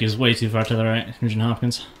stick. He was way too far to the right. Nugent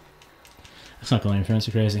Hopkins. That's not goal interference.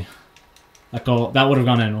 You're crazy. That goal, that would have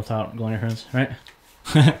gone in without goal interference, right?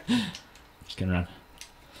 Just getting around.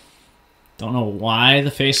 Don't know why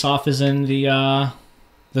the face-off is in the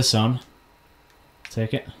this zone.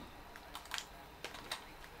 Take it.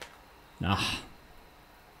 Nah.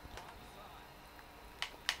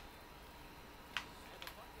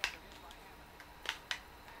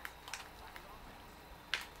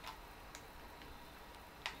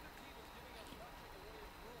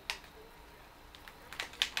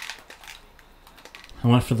 I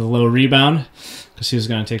went for the low rebound because he was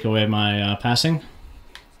going to take away my passing.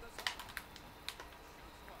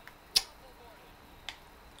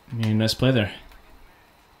 I mean, nice play there.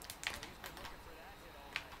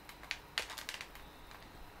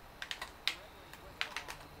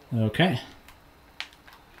 Okay.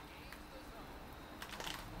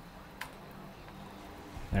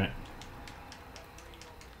 Damn it.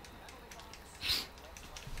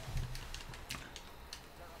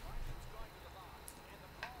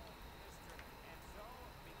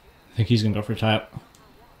 I think he's going to go for a tie-up.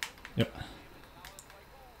 Yep.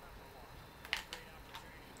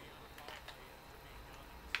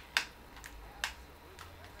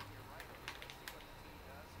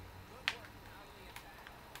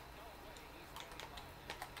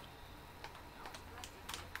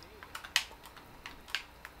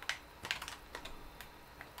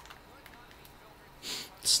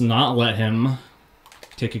 Let's not let him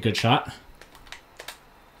take a good shot.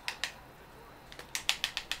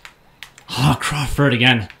 Oh, Crawford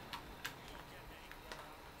again.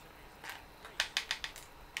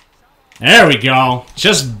 There we go.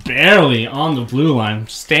 Just barely on the blue line.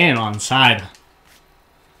 Staying on side.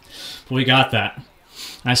 But we got that.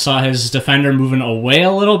 I saw his defender moving away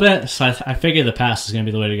a little bit, so I figured the pass is going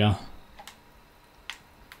to be the way to go.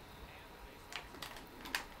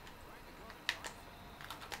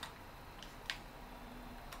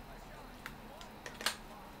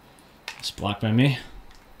 It's blocked by me.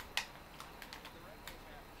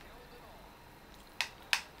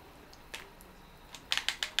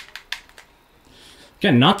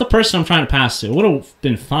 Again, not the person I'm trying to pass to. It would have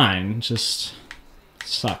been fine. Just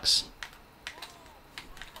sucks.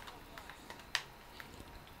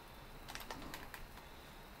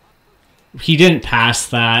 He didn't pass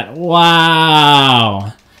that.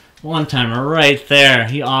 Wow. One timer right there.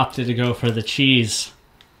 He opted to go for the cheese.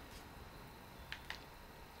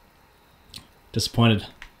 Disappointed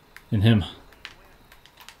in him.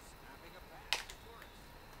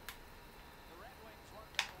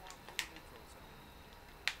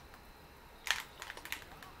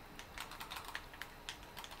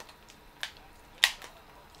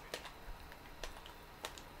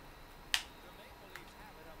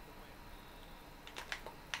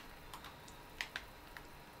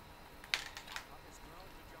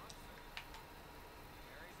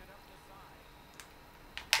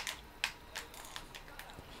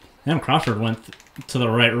 And Crawford went to the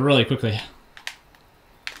right really quickly.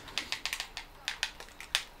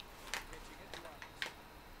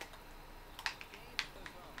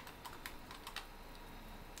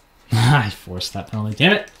 I forced that penalty.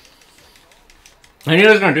 Damn it. I knew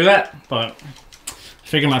I was going to do that, but I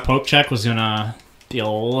figured my poke check was going to be a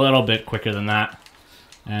little bit quicker than that.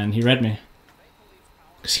 And he read me.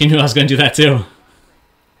 Because he knew I was going to do that too.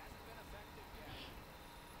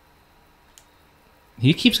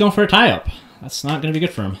 He keeps going for a tie-up. That's not going to be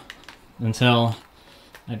good for him. Until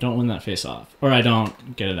I don't win that face-off. Or I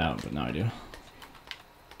don't get it out, but now I do.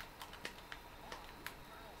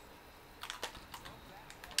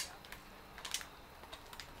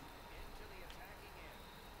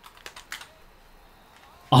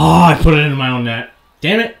 Oh, I put it in my own net.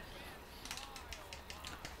 Damn it.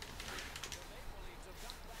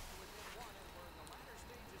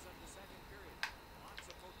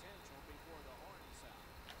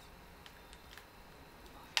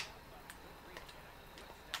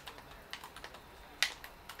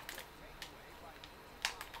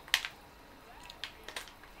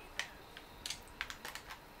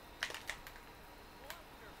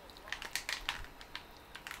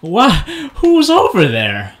 What? Who's over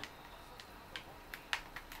there?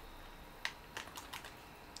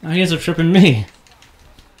 Now you guys are tripping me.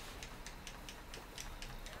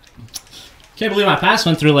 Can't believe my pass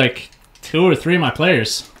went through like 2 or 3 of my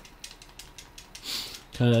players.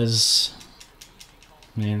 Because,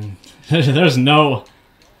 I mean, there's no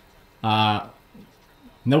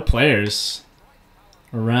players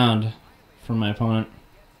around from my opponent.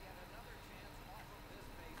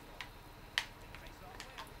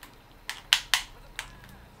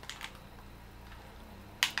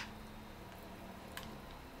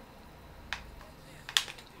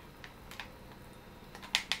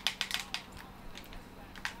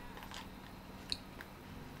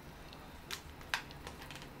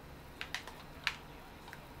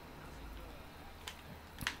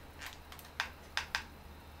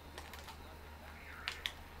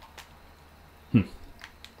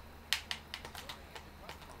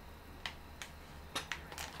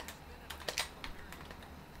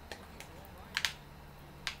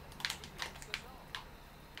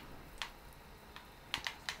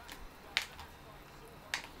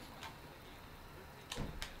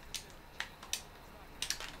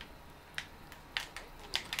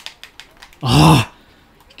 Ah,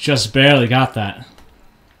 just barely got that.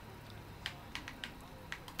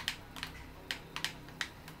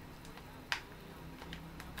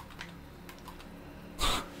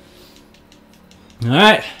 All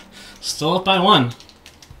right, still up by 1.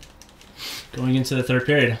 Going into the 3rd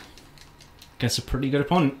period. Against a pretty good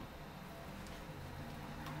opponent.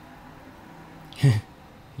 He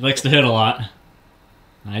likes to hit a lot.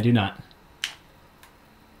 I do not.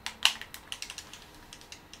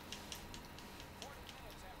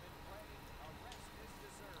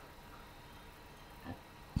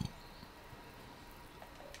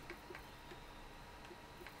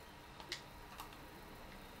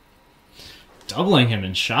 Doubling him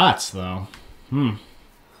in shots, though.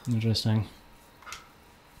 Interesting.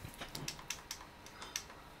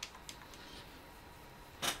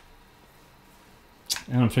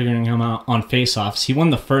 And I'm figuring him out on face-offs. He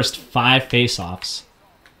won the first 5 face-offs.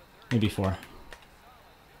 Maybe 4.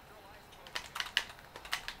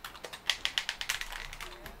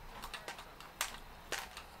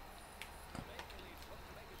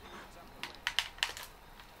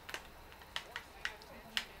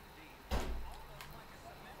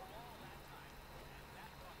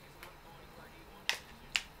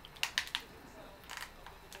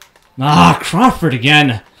 Ah, Crawford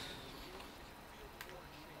again.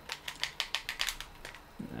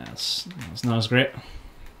 That's not as great.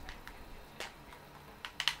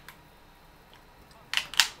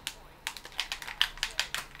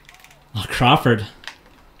 Oh, Crawford.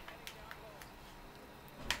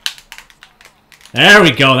 There we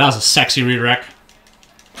go. That was a sexy redirect.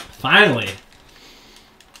 Finally.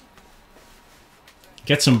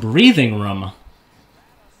 Get some breathing room.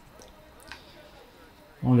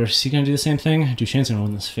 I wonder, is he going to do the same thing? Duchene's going to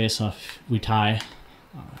win this face-off if we tie.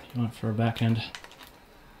 He went for a backhand.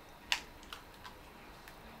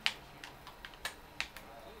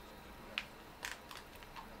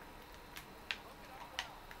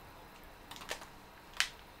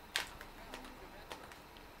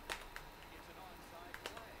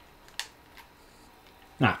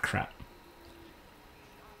 Ah, crap.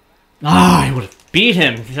 Ah, I would have beat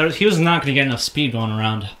him. He was not going to get enough speed going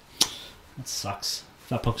around. That sucks.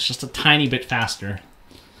 That poke's just a tiny bit faster.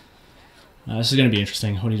 This is going to be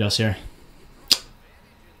interesting, what he does here.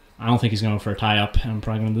 I don't think he's going for a tie-up, and I'm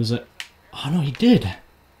probably going to lose it. Oh, no, he did.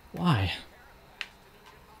 Why?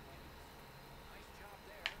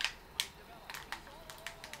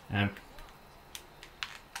 And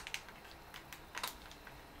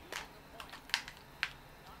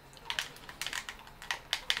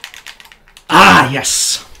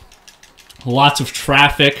yes. Lots of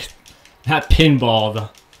traffic. That pinballed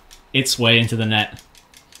its way into the net.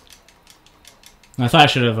 I thought I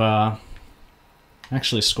should have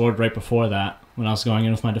actually scored right before that when I was going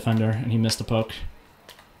in with my defender, and he missed a poke.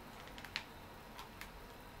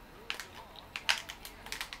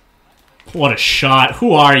 What a shot.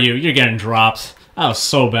 Who are you? You're getting dropped. That was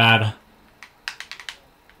so bad.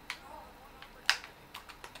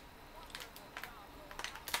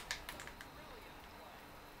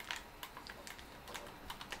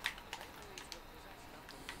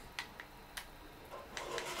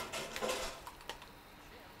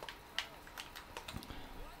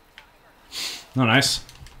 Oh, nice.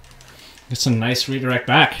 Gets a nice redirect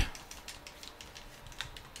back.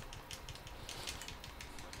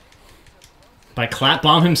 By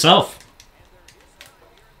Clapbomb himself.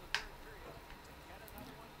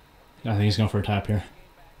 I think he's going for a tap here.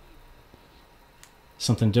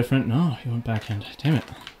 Something different? No, he went backhand. Damn it.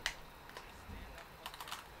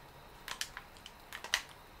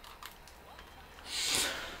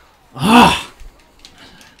 Ah!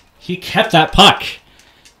 He kept that puck.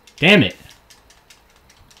 Damn it.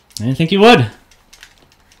 I didn't think he would.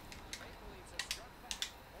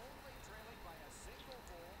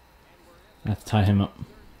 I have to tie him up.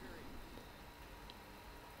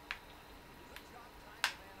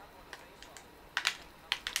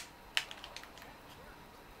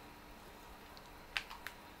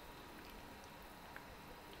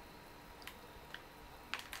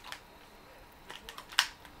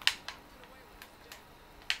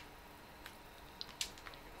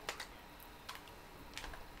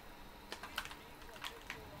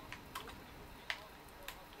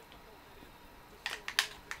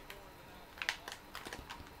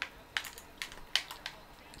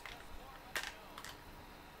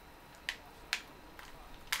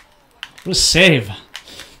 What a save.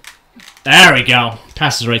 There we go.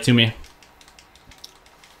 Passes right to me.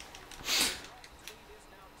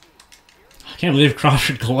 I can't believe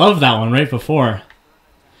Crawford gloved that one right before.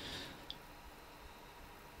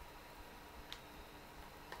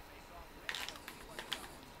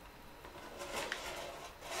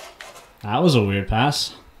 That was a weird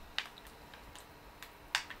pass.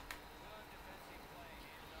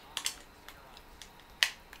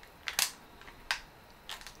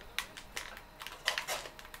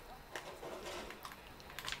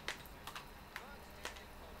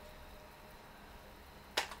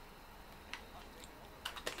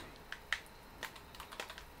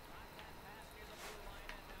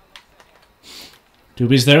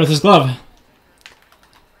 Doobie's there with his glove.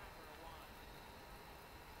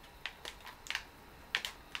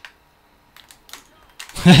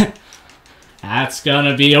 That's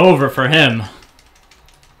gonna be over for him.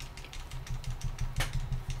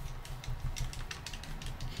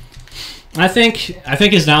 I think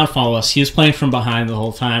his downfall was he was playing from behind the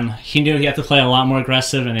whole time. He knew he had to play a lot more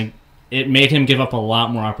aggressive, and it made him give up a lot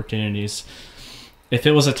more opportunities. If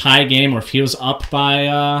it was a tie game or if he was up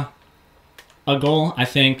by a goal, I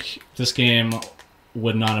think this game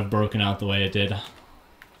would not have broken out the way it did.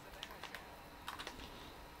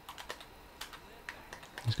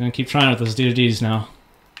 He's going to keep trying with those D2Ds now.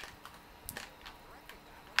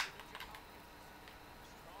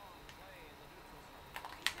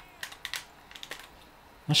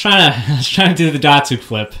 I was trying to do the Datsu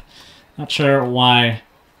flip. Not sure why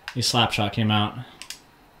the slap shot came out.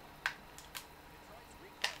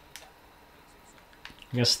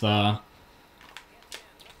 I guess the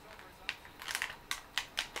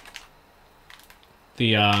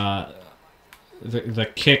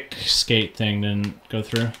kick skate thing didn't go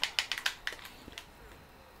through.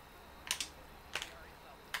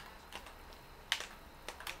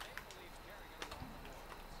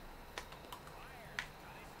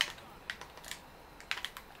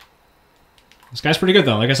 This guy's pretty good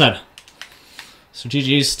though, like I said. So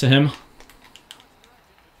GG's to him.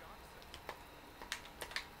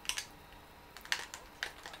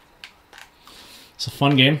 It's a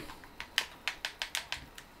fun game.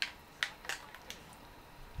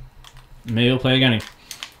 Maybe we'll play again.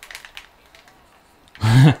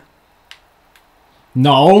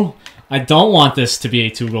 No, I don't want this to be a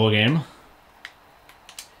 2-goal game.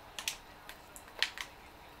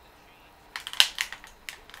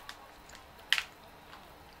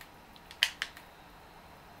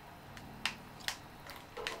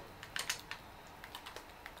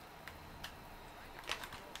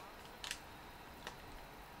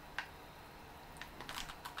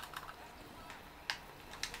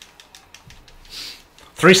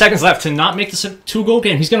 Three seconds left to not make this a 2-goal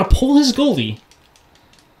game. He's going to pull his goalie.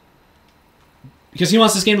 Because he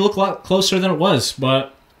wants this game to look a lot closer than it was,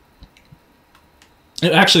 but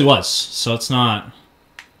It actually was, so it's not...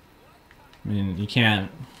 I mean, you can't...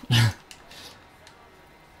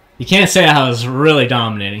 You can't say I was really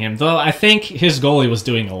dominating him, though I think his goalie was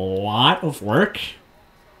doing a lot of work.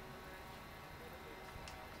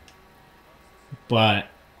 But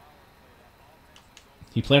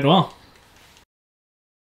he played well.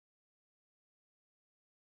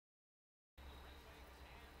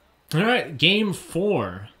 Alright, game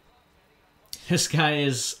 4. This guy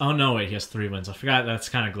is... Oh, no, wait, he has 3 wins. I forgot that's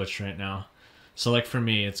kind of glitched right now. So, like, for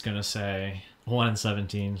me, it's going to say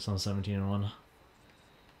 1-17, so 17-1.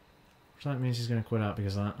 So that means he's going to quit out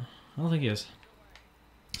because of that. I don't think he is.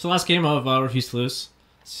 So, last game of Refuse to Lose.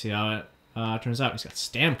 Let's see how it turns out. He's got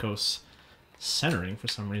Stamkos centering for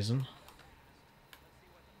some reason.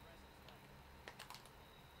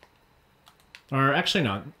 Or, actually,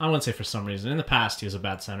 no. I wouldn't say for some reason. In the past, he was a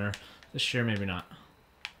bad center. This year, maybe not.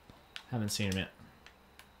 Haven't seen him yet.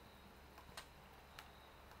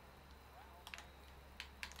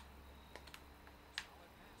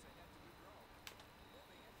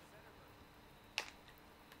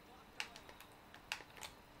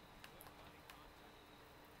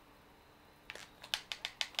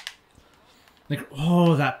 Like,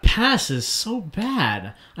 oh, that pass is so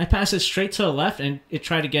bad. I passed it straight to the left, and it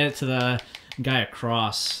tried to get it to the guy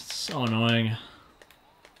across. It's so annoying.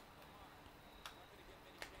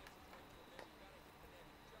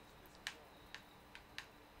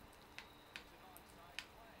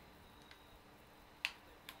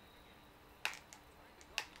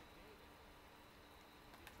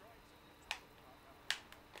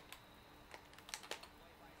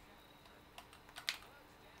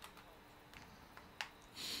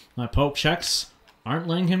 My poke checks aren't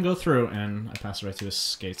letting him go through, and I pass it right to his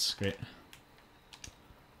skates. Great.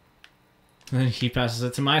 And then he passes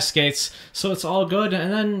it to my skates, so it's all good,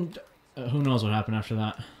 and then who knows what happened after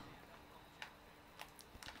that.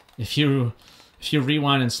 If you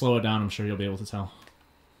rewind and slow it down, I'm sure you'll be able to tell.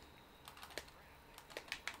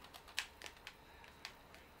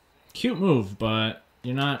 Cute move, but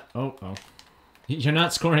you're not... Oh. You're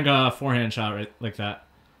not scoring a forehand shot right like that.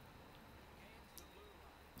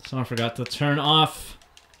 Someone forgot to turn off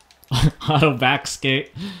auto back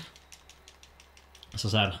skate. So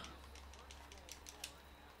sad.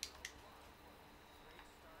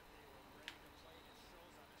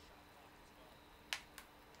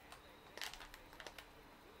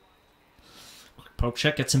 Quick poke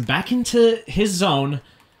check gets him back into his zone.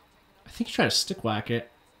 I think he tried to stick whack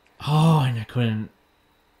it. Oh, and I couldn't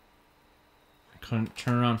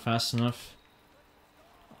turn around fast enough.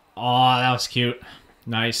 Oh, that was cute.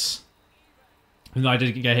 Nice. Even though I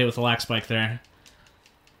did get hit with a lag spike there.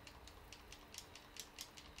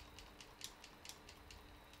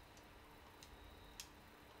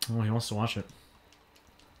 Oh, he wants to watch it.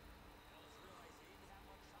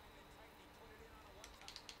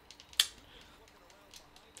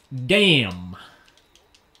 Damn.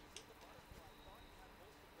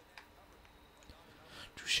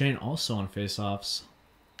 Duchesne also on face-offs.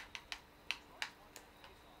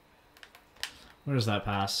 Where does that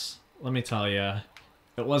pass? Let me tell you,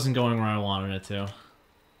 it wasn't going where I wanted it to.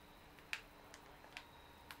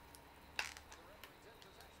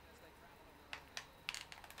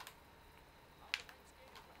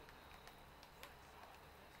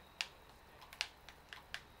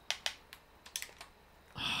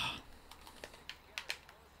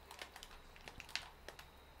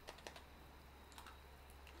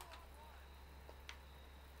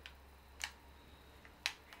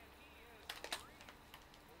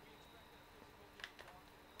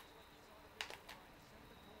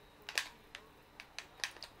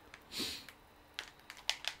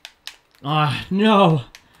 Ah, no!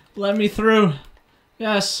 Let me through!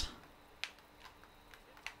 Yes!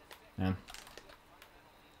 Man.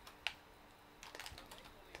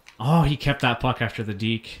 Oh, he kept that puck after the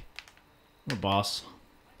deke. What a boss.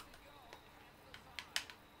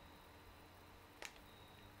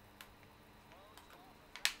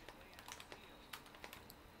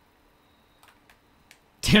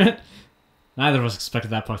 Damn it! Neither of us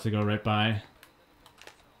expected that puck to go right by,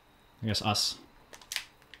 I guess, us.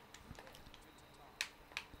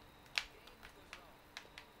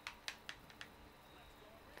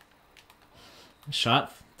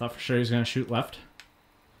 Shot. Thought for sure he was going to shoot left.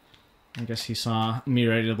 I guess he saw me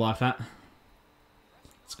ready to block that.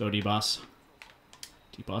 Let's go, D-Boss.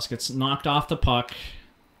 D-Boss gets knocked off the puck.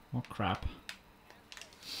 Oh, crap.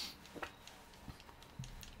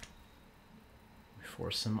 We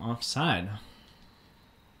force him offside.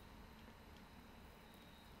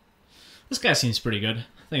 This guy seems pretty good.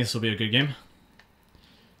 I think this will be a good game.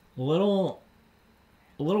 A little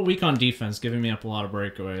a little weak on defense, giving me up a lot of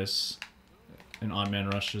breakaways and odd man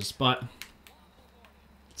rushes, but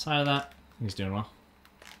outside of that, he's doing well.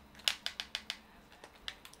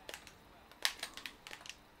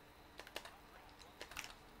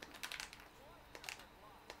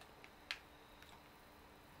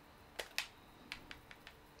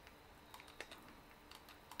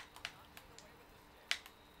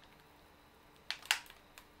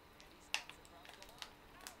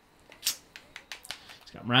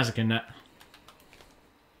 Got Mrazek in net.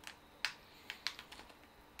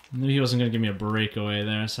 Knew he wasn't going to give me a breakaway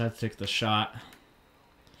there, so I had to take the shot.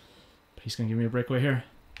 But he's going to give me a breakaway here.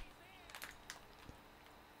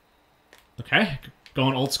 Okay,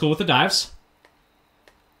 going old school with the dives.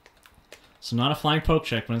 So not a flying poke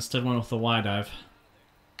check, but instead went with a Y dive.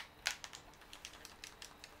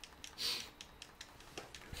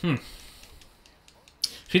 If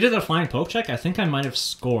he did a flying poke check, I think I might have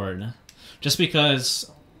scored. Just because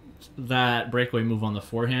that breakaway move on the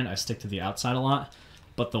forehand, I stick to the outside a lot.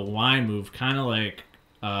 But the Y move kind of like,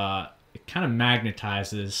 it kind of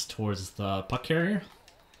magnetizes towards the puck carrier.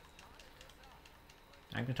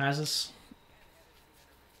 Magnetizes?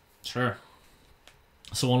 Sure.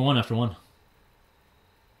 So 1-1 after 1.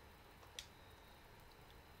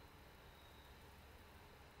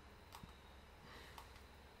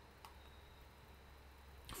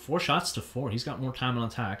 Four shots to 4. He's got more time on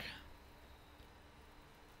attack.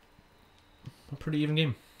 A pretty even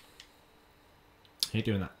game. Hate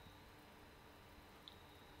doing that.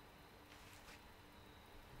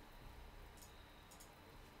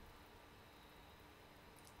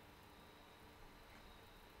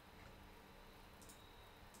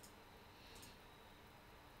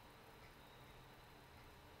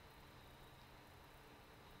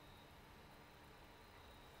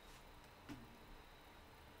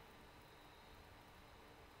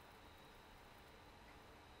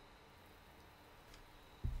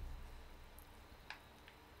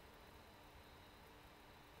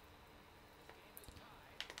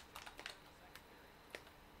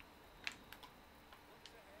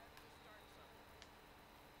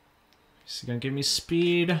 Is he gonna give me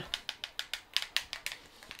speed?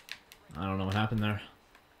 I don't know what happened there.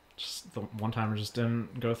 Just the one timer just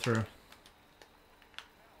didn't go through.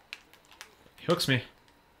 He hooks me.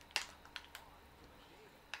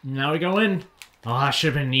 Now we go in. Oh, that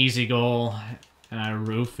should have been an easy goal. And I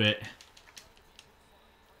roof it.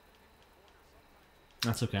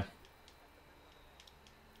 That's okay.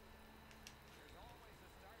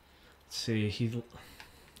 Let's see,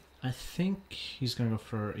 I think he's going to go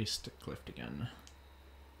for a stick lift again.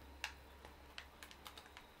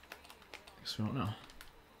 Guess we don't know.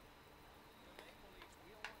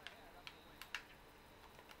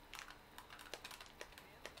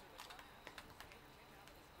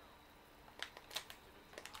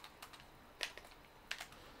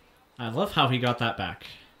 I love how he got that back.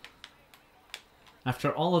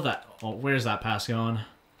 After all of that... Oh, where's that pass going?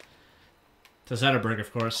 To Zetterberg,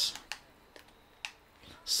 of course.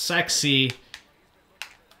 Sexy.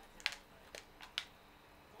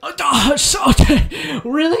 Oh,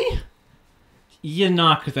 really? You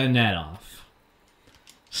knock the net off.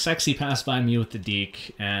 Sexy pass by me with the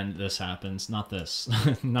deke, and this happens. Not this.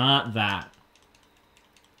 Not that.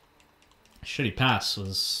 Shitty pass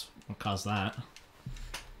was what caused that.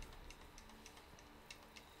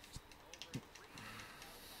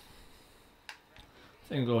 I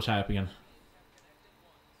think we'll go tie up again.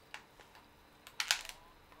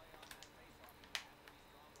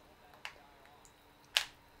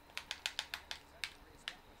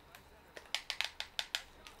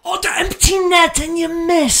 Oh, the empty net and you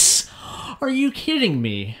miss! Are you kidding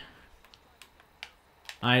me?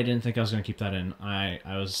 I didn't think I was going to keep that in. I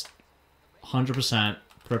was 100%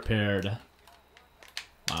 prepared.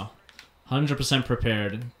 Wow. 100%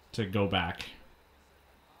 prepared to go back.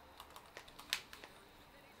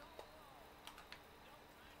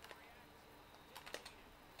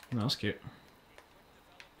 That was cute.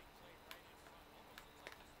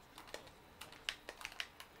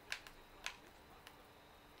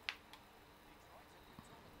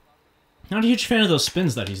 Not a huge fan of those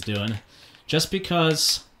spins that he's doing. Just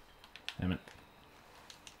because... Damn it.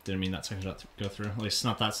 Didn't mean that second shot to go through. At least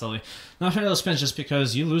not that slowly. Not a fan of those spins just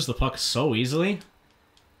because you lose the puck so easily.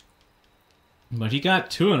 But he got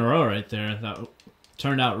 2 in a row right there. That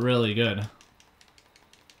turned out really good.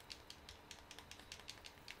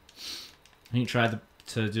 He tried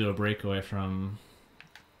to do a breakaway from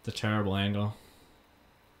the terrible angle.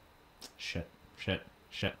 Shit. Shit.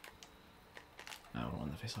 Shit. I would have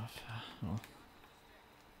won the face-off. Oh.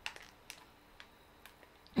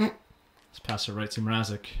 Let's pass it right to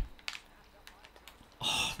Mrazek.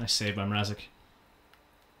 Oh. Nice save by Mrazek.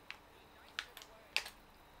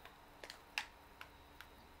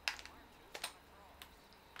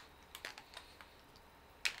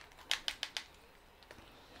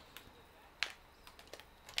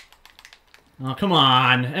 Oh, come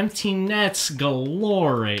on. Empty nets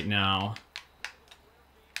galore right now.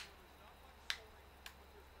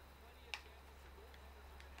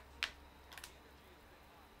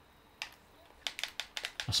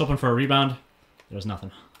 I was hoping for a rebound. There was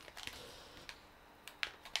nothing.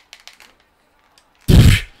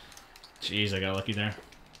 Jeez, I got lucky there.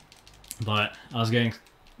 But I was getting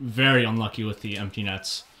very unlucky with the empty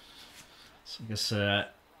nets. So I guess it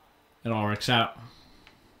all works out.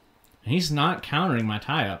 And he's not countering my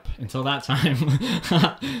tie-up until that time.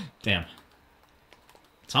 Damn.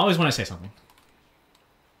 It's always when I say something.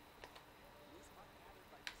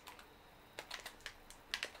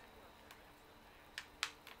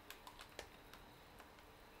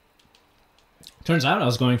 Turns out I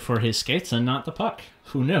was going for his skates and not the puck.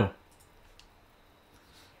 Who knew?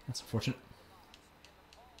 That's unfortunate.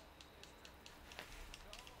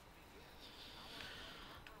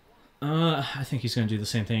 I think he's going to do the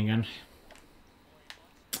same thing again.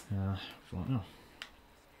 If you want to know.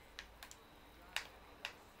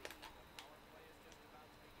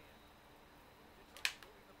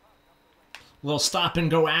 Little stop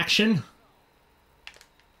and go action.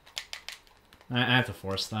 I have to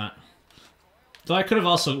force that. Though I could have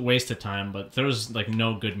also wasted time, but there was like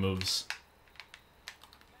no good moves.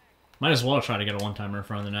 Might as well try to get a one-timer in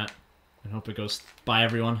front of the net and hope it goes by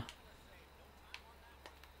everyone.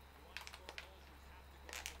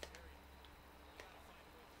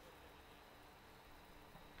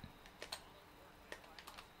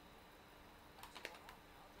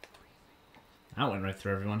 That went right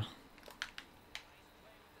through everyone.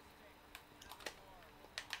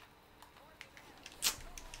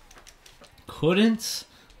 Couldn't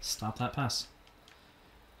stop that pass.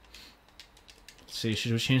 Let's see,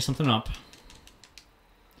 should we change something up?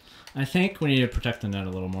 I think we need to protect the net a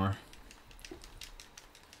little more.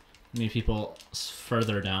 We need people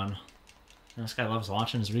further down. This guy loves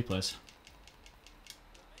watching his replays.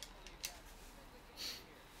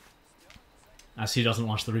 As he doesn't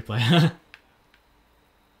watch the replay.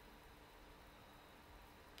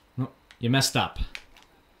 No, you messed up.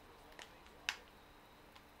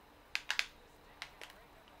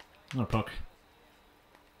 Not a poke.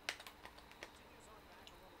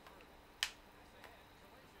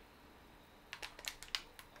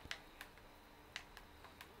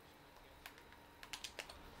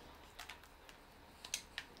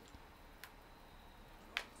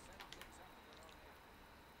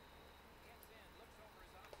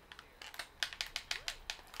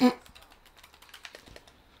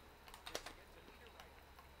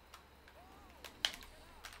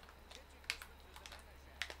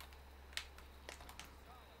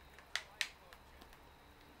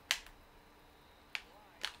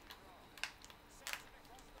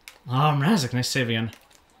 Oh, Mrazek, nice save again.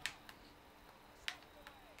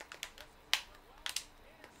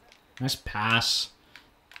 Nice pass.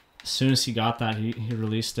 As soon as he got that, he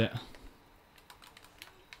released it.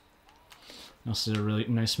 Also a really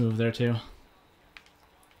nice move there, too.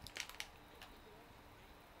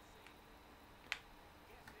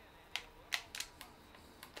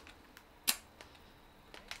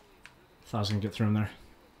 Thought I was going to get through him there.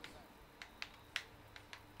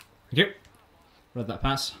 Thank you. Read that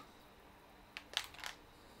pass.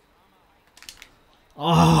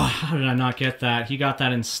 Oh, how did I not get that? He got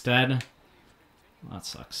that instead. Well, that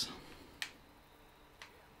sucks.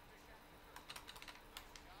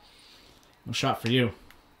 No shot for you.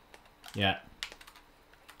 Yeah.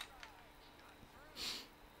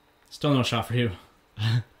 Still no shot for you.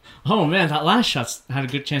 Oh man, that last shot had a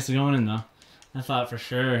good chance of going in though. I thought for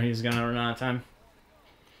sure he was gonna run out of time.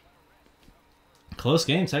 Close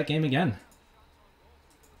game, tight game again.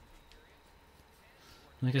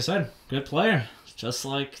 Like I said, good player. Just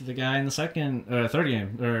like the guy in the third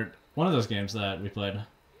game, or one of those games that we played.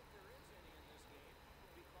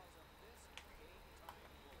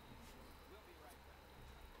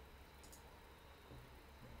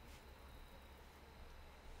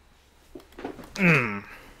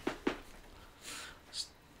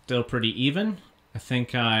 Still pretty even. I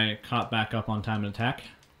think I caught back up on time and attack.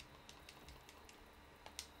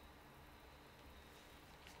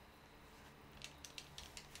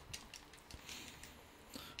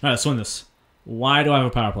 Alright, let's win this. Why do I have a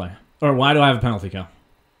power play? Or why do I have a penalty kill?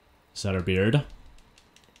 Is that our beard?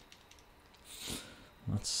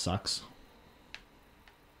 That sucks.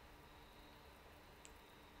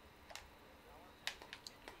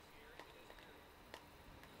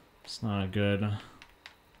 It's not a good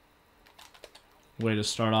way to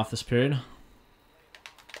start off this period.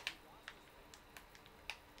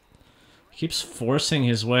 He keeps forcing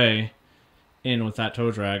his way in with that toe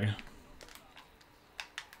drag.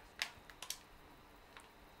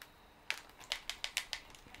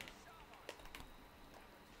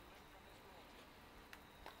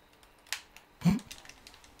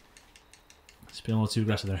 He's being a little too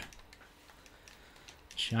aggressive there.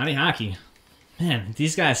 Johnny Hockey. Man,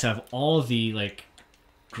 these guys have all the, like,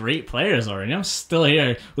 great players already. I'm still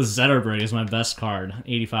here with Zetterberg as my best card.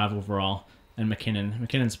 85 overall. And McKinnon.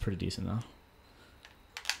 McKinnon's pretty decent, though.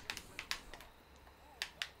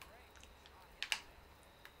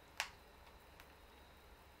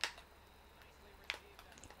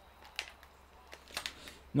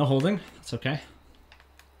 No holding. That's okay.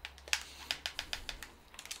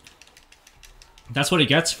 That's what he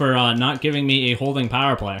gets for not giving me a holding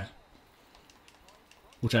power play.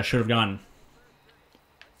 Which I should have gotten.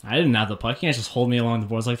 I didn't have the puck. You can't just hold me along the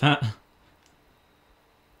boards like that.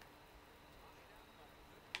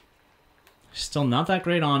 Still not that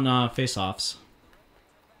great on face-offs.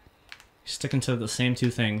 He's sticking to the same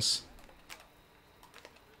two things.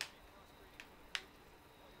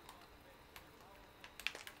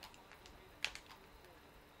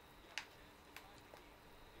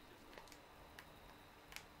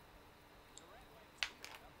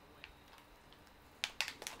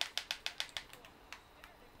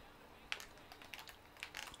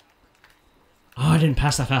 Oh, I didn't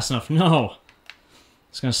pass that fast enough. No.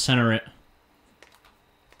 It's going to center it.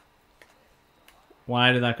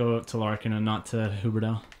 Why did that go to Larkin and not to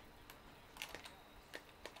Huberdeau?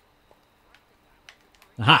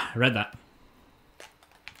 Aha, I read that.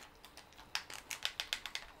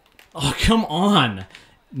 Oh, come on.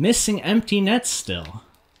 Missing empty nets still.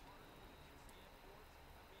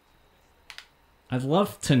 I'd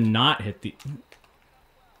love to not hit the...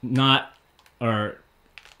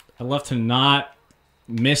 I'd love to not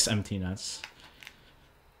miss empty nets.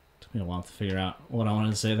 Took me a while to figure out what I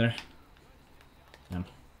wanted to say there. Yeah.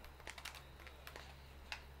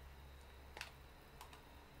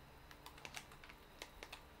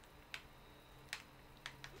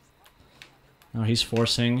 Now he's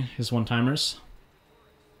forcing his one-timers.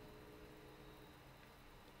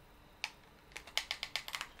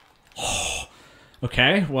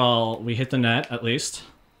 Okay, well, we hit the net at least.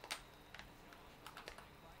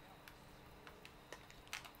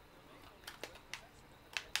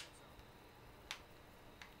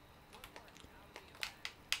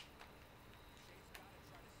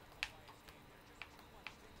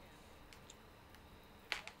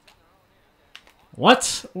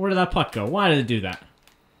 What? Where did that puck go? Why did it do that?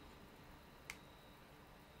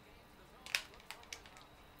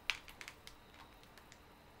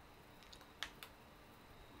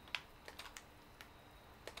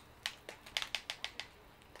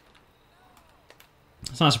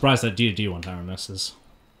 It's not surprised that D2D one-timer misses.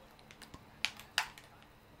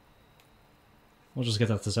 We'll just get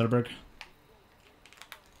that to Zetterberg.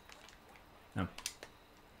 Yeah.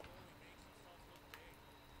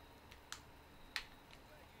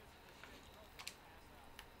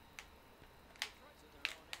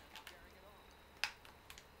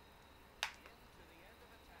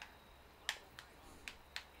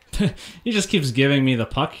 He just keeps giving me the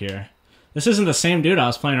puck here. This isn't the same dude I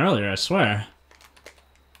was playing earlier, I swear.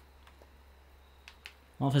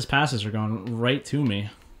 All of his passes are going right to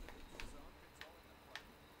me.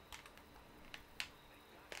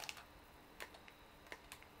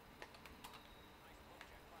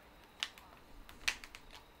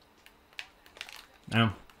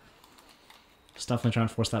 No. Just definitely trying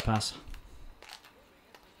to force that pass.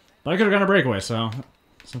 But I could have gotten a breakaway, so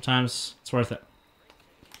sometimes it's worth it.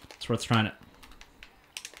 It's worth trying it.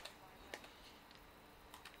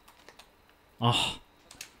 Oh.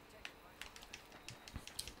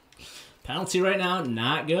 Penalty right now,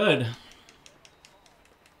 not good.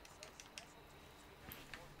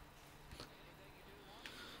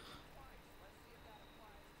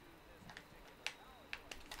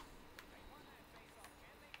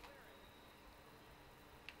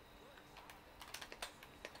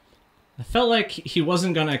 I felt like he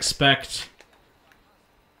wasn't going to expect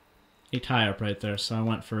a tie-up right there, so I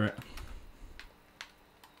went for it.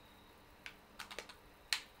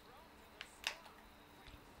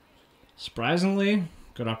 Surprisingly,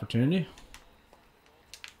 good opportunity.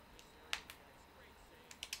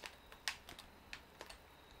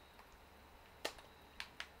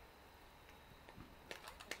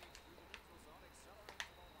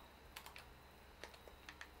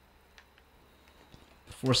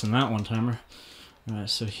 Forcing that one-timer. Alright,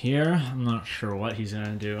 so here, I'm not sure what he's going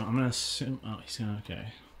to do. I'm going to assume... Oh, he's going to... Okay.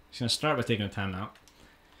 He's going to start by taking a timeout.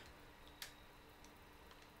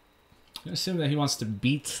 I'm going to assume that he wants to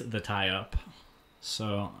beat the tie-up.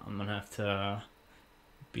 So I'm going to have to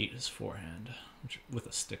beat his forehand with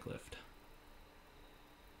a stick lift.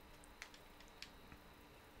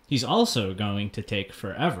 He's also going to take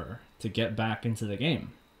forever to get back into the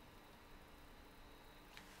game.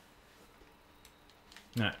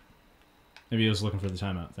 Alright. Maybe he was looking for the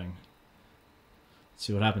timeout thing. Let's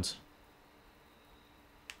see what happens.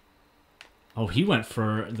 Oh, he went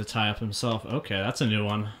for the tie-up himself. Okay, that's a new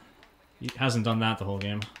one. He hasn't done that the whole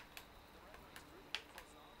game.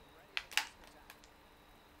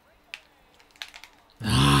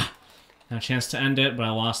 Ah! Had a chance to end it, but I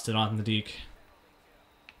lost it on the deke.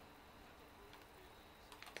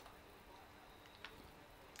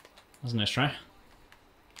 That was a nice try.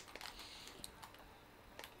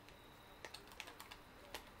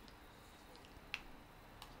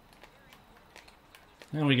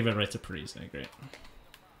 And we give it right to Parise. Great.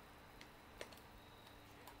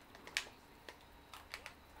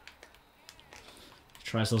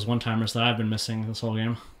 Tries those one-timers that I've been missing this whole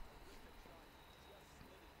game.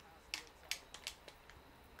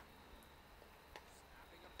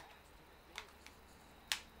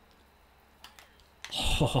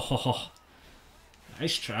 Oh,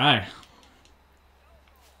 nice try.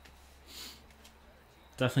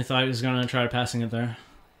 Definitely thought he was going to try passing it there.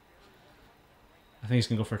 I think he's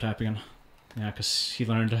going to go for a tap again. Yeah, because he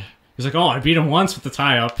learned... He's like, oh, I beat him once with the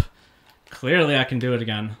tie-up. Clearly I can do it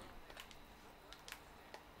again.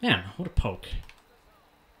 Man, what a poke.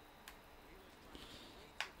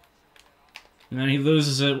 And then he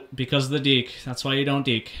loses it because of the deke. That's why you don't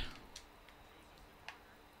deke.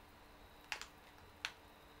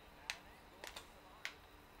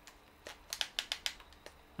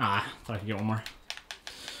 Ah, thought I could get one more.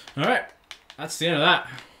 Alright, that's the end of that.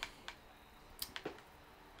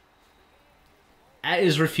 That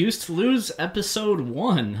is Refuse to Lose episode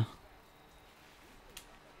 1.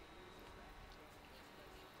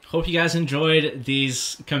 Hope you guys enjoyed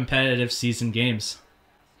these competitive season games.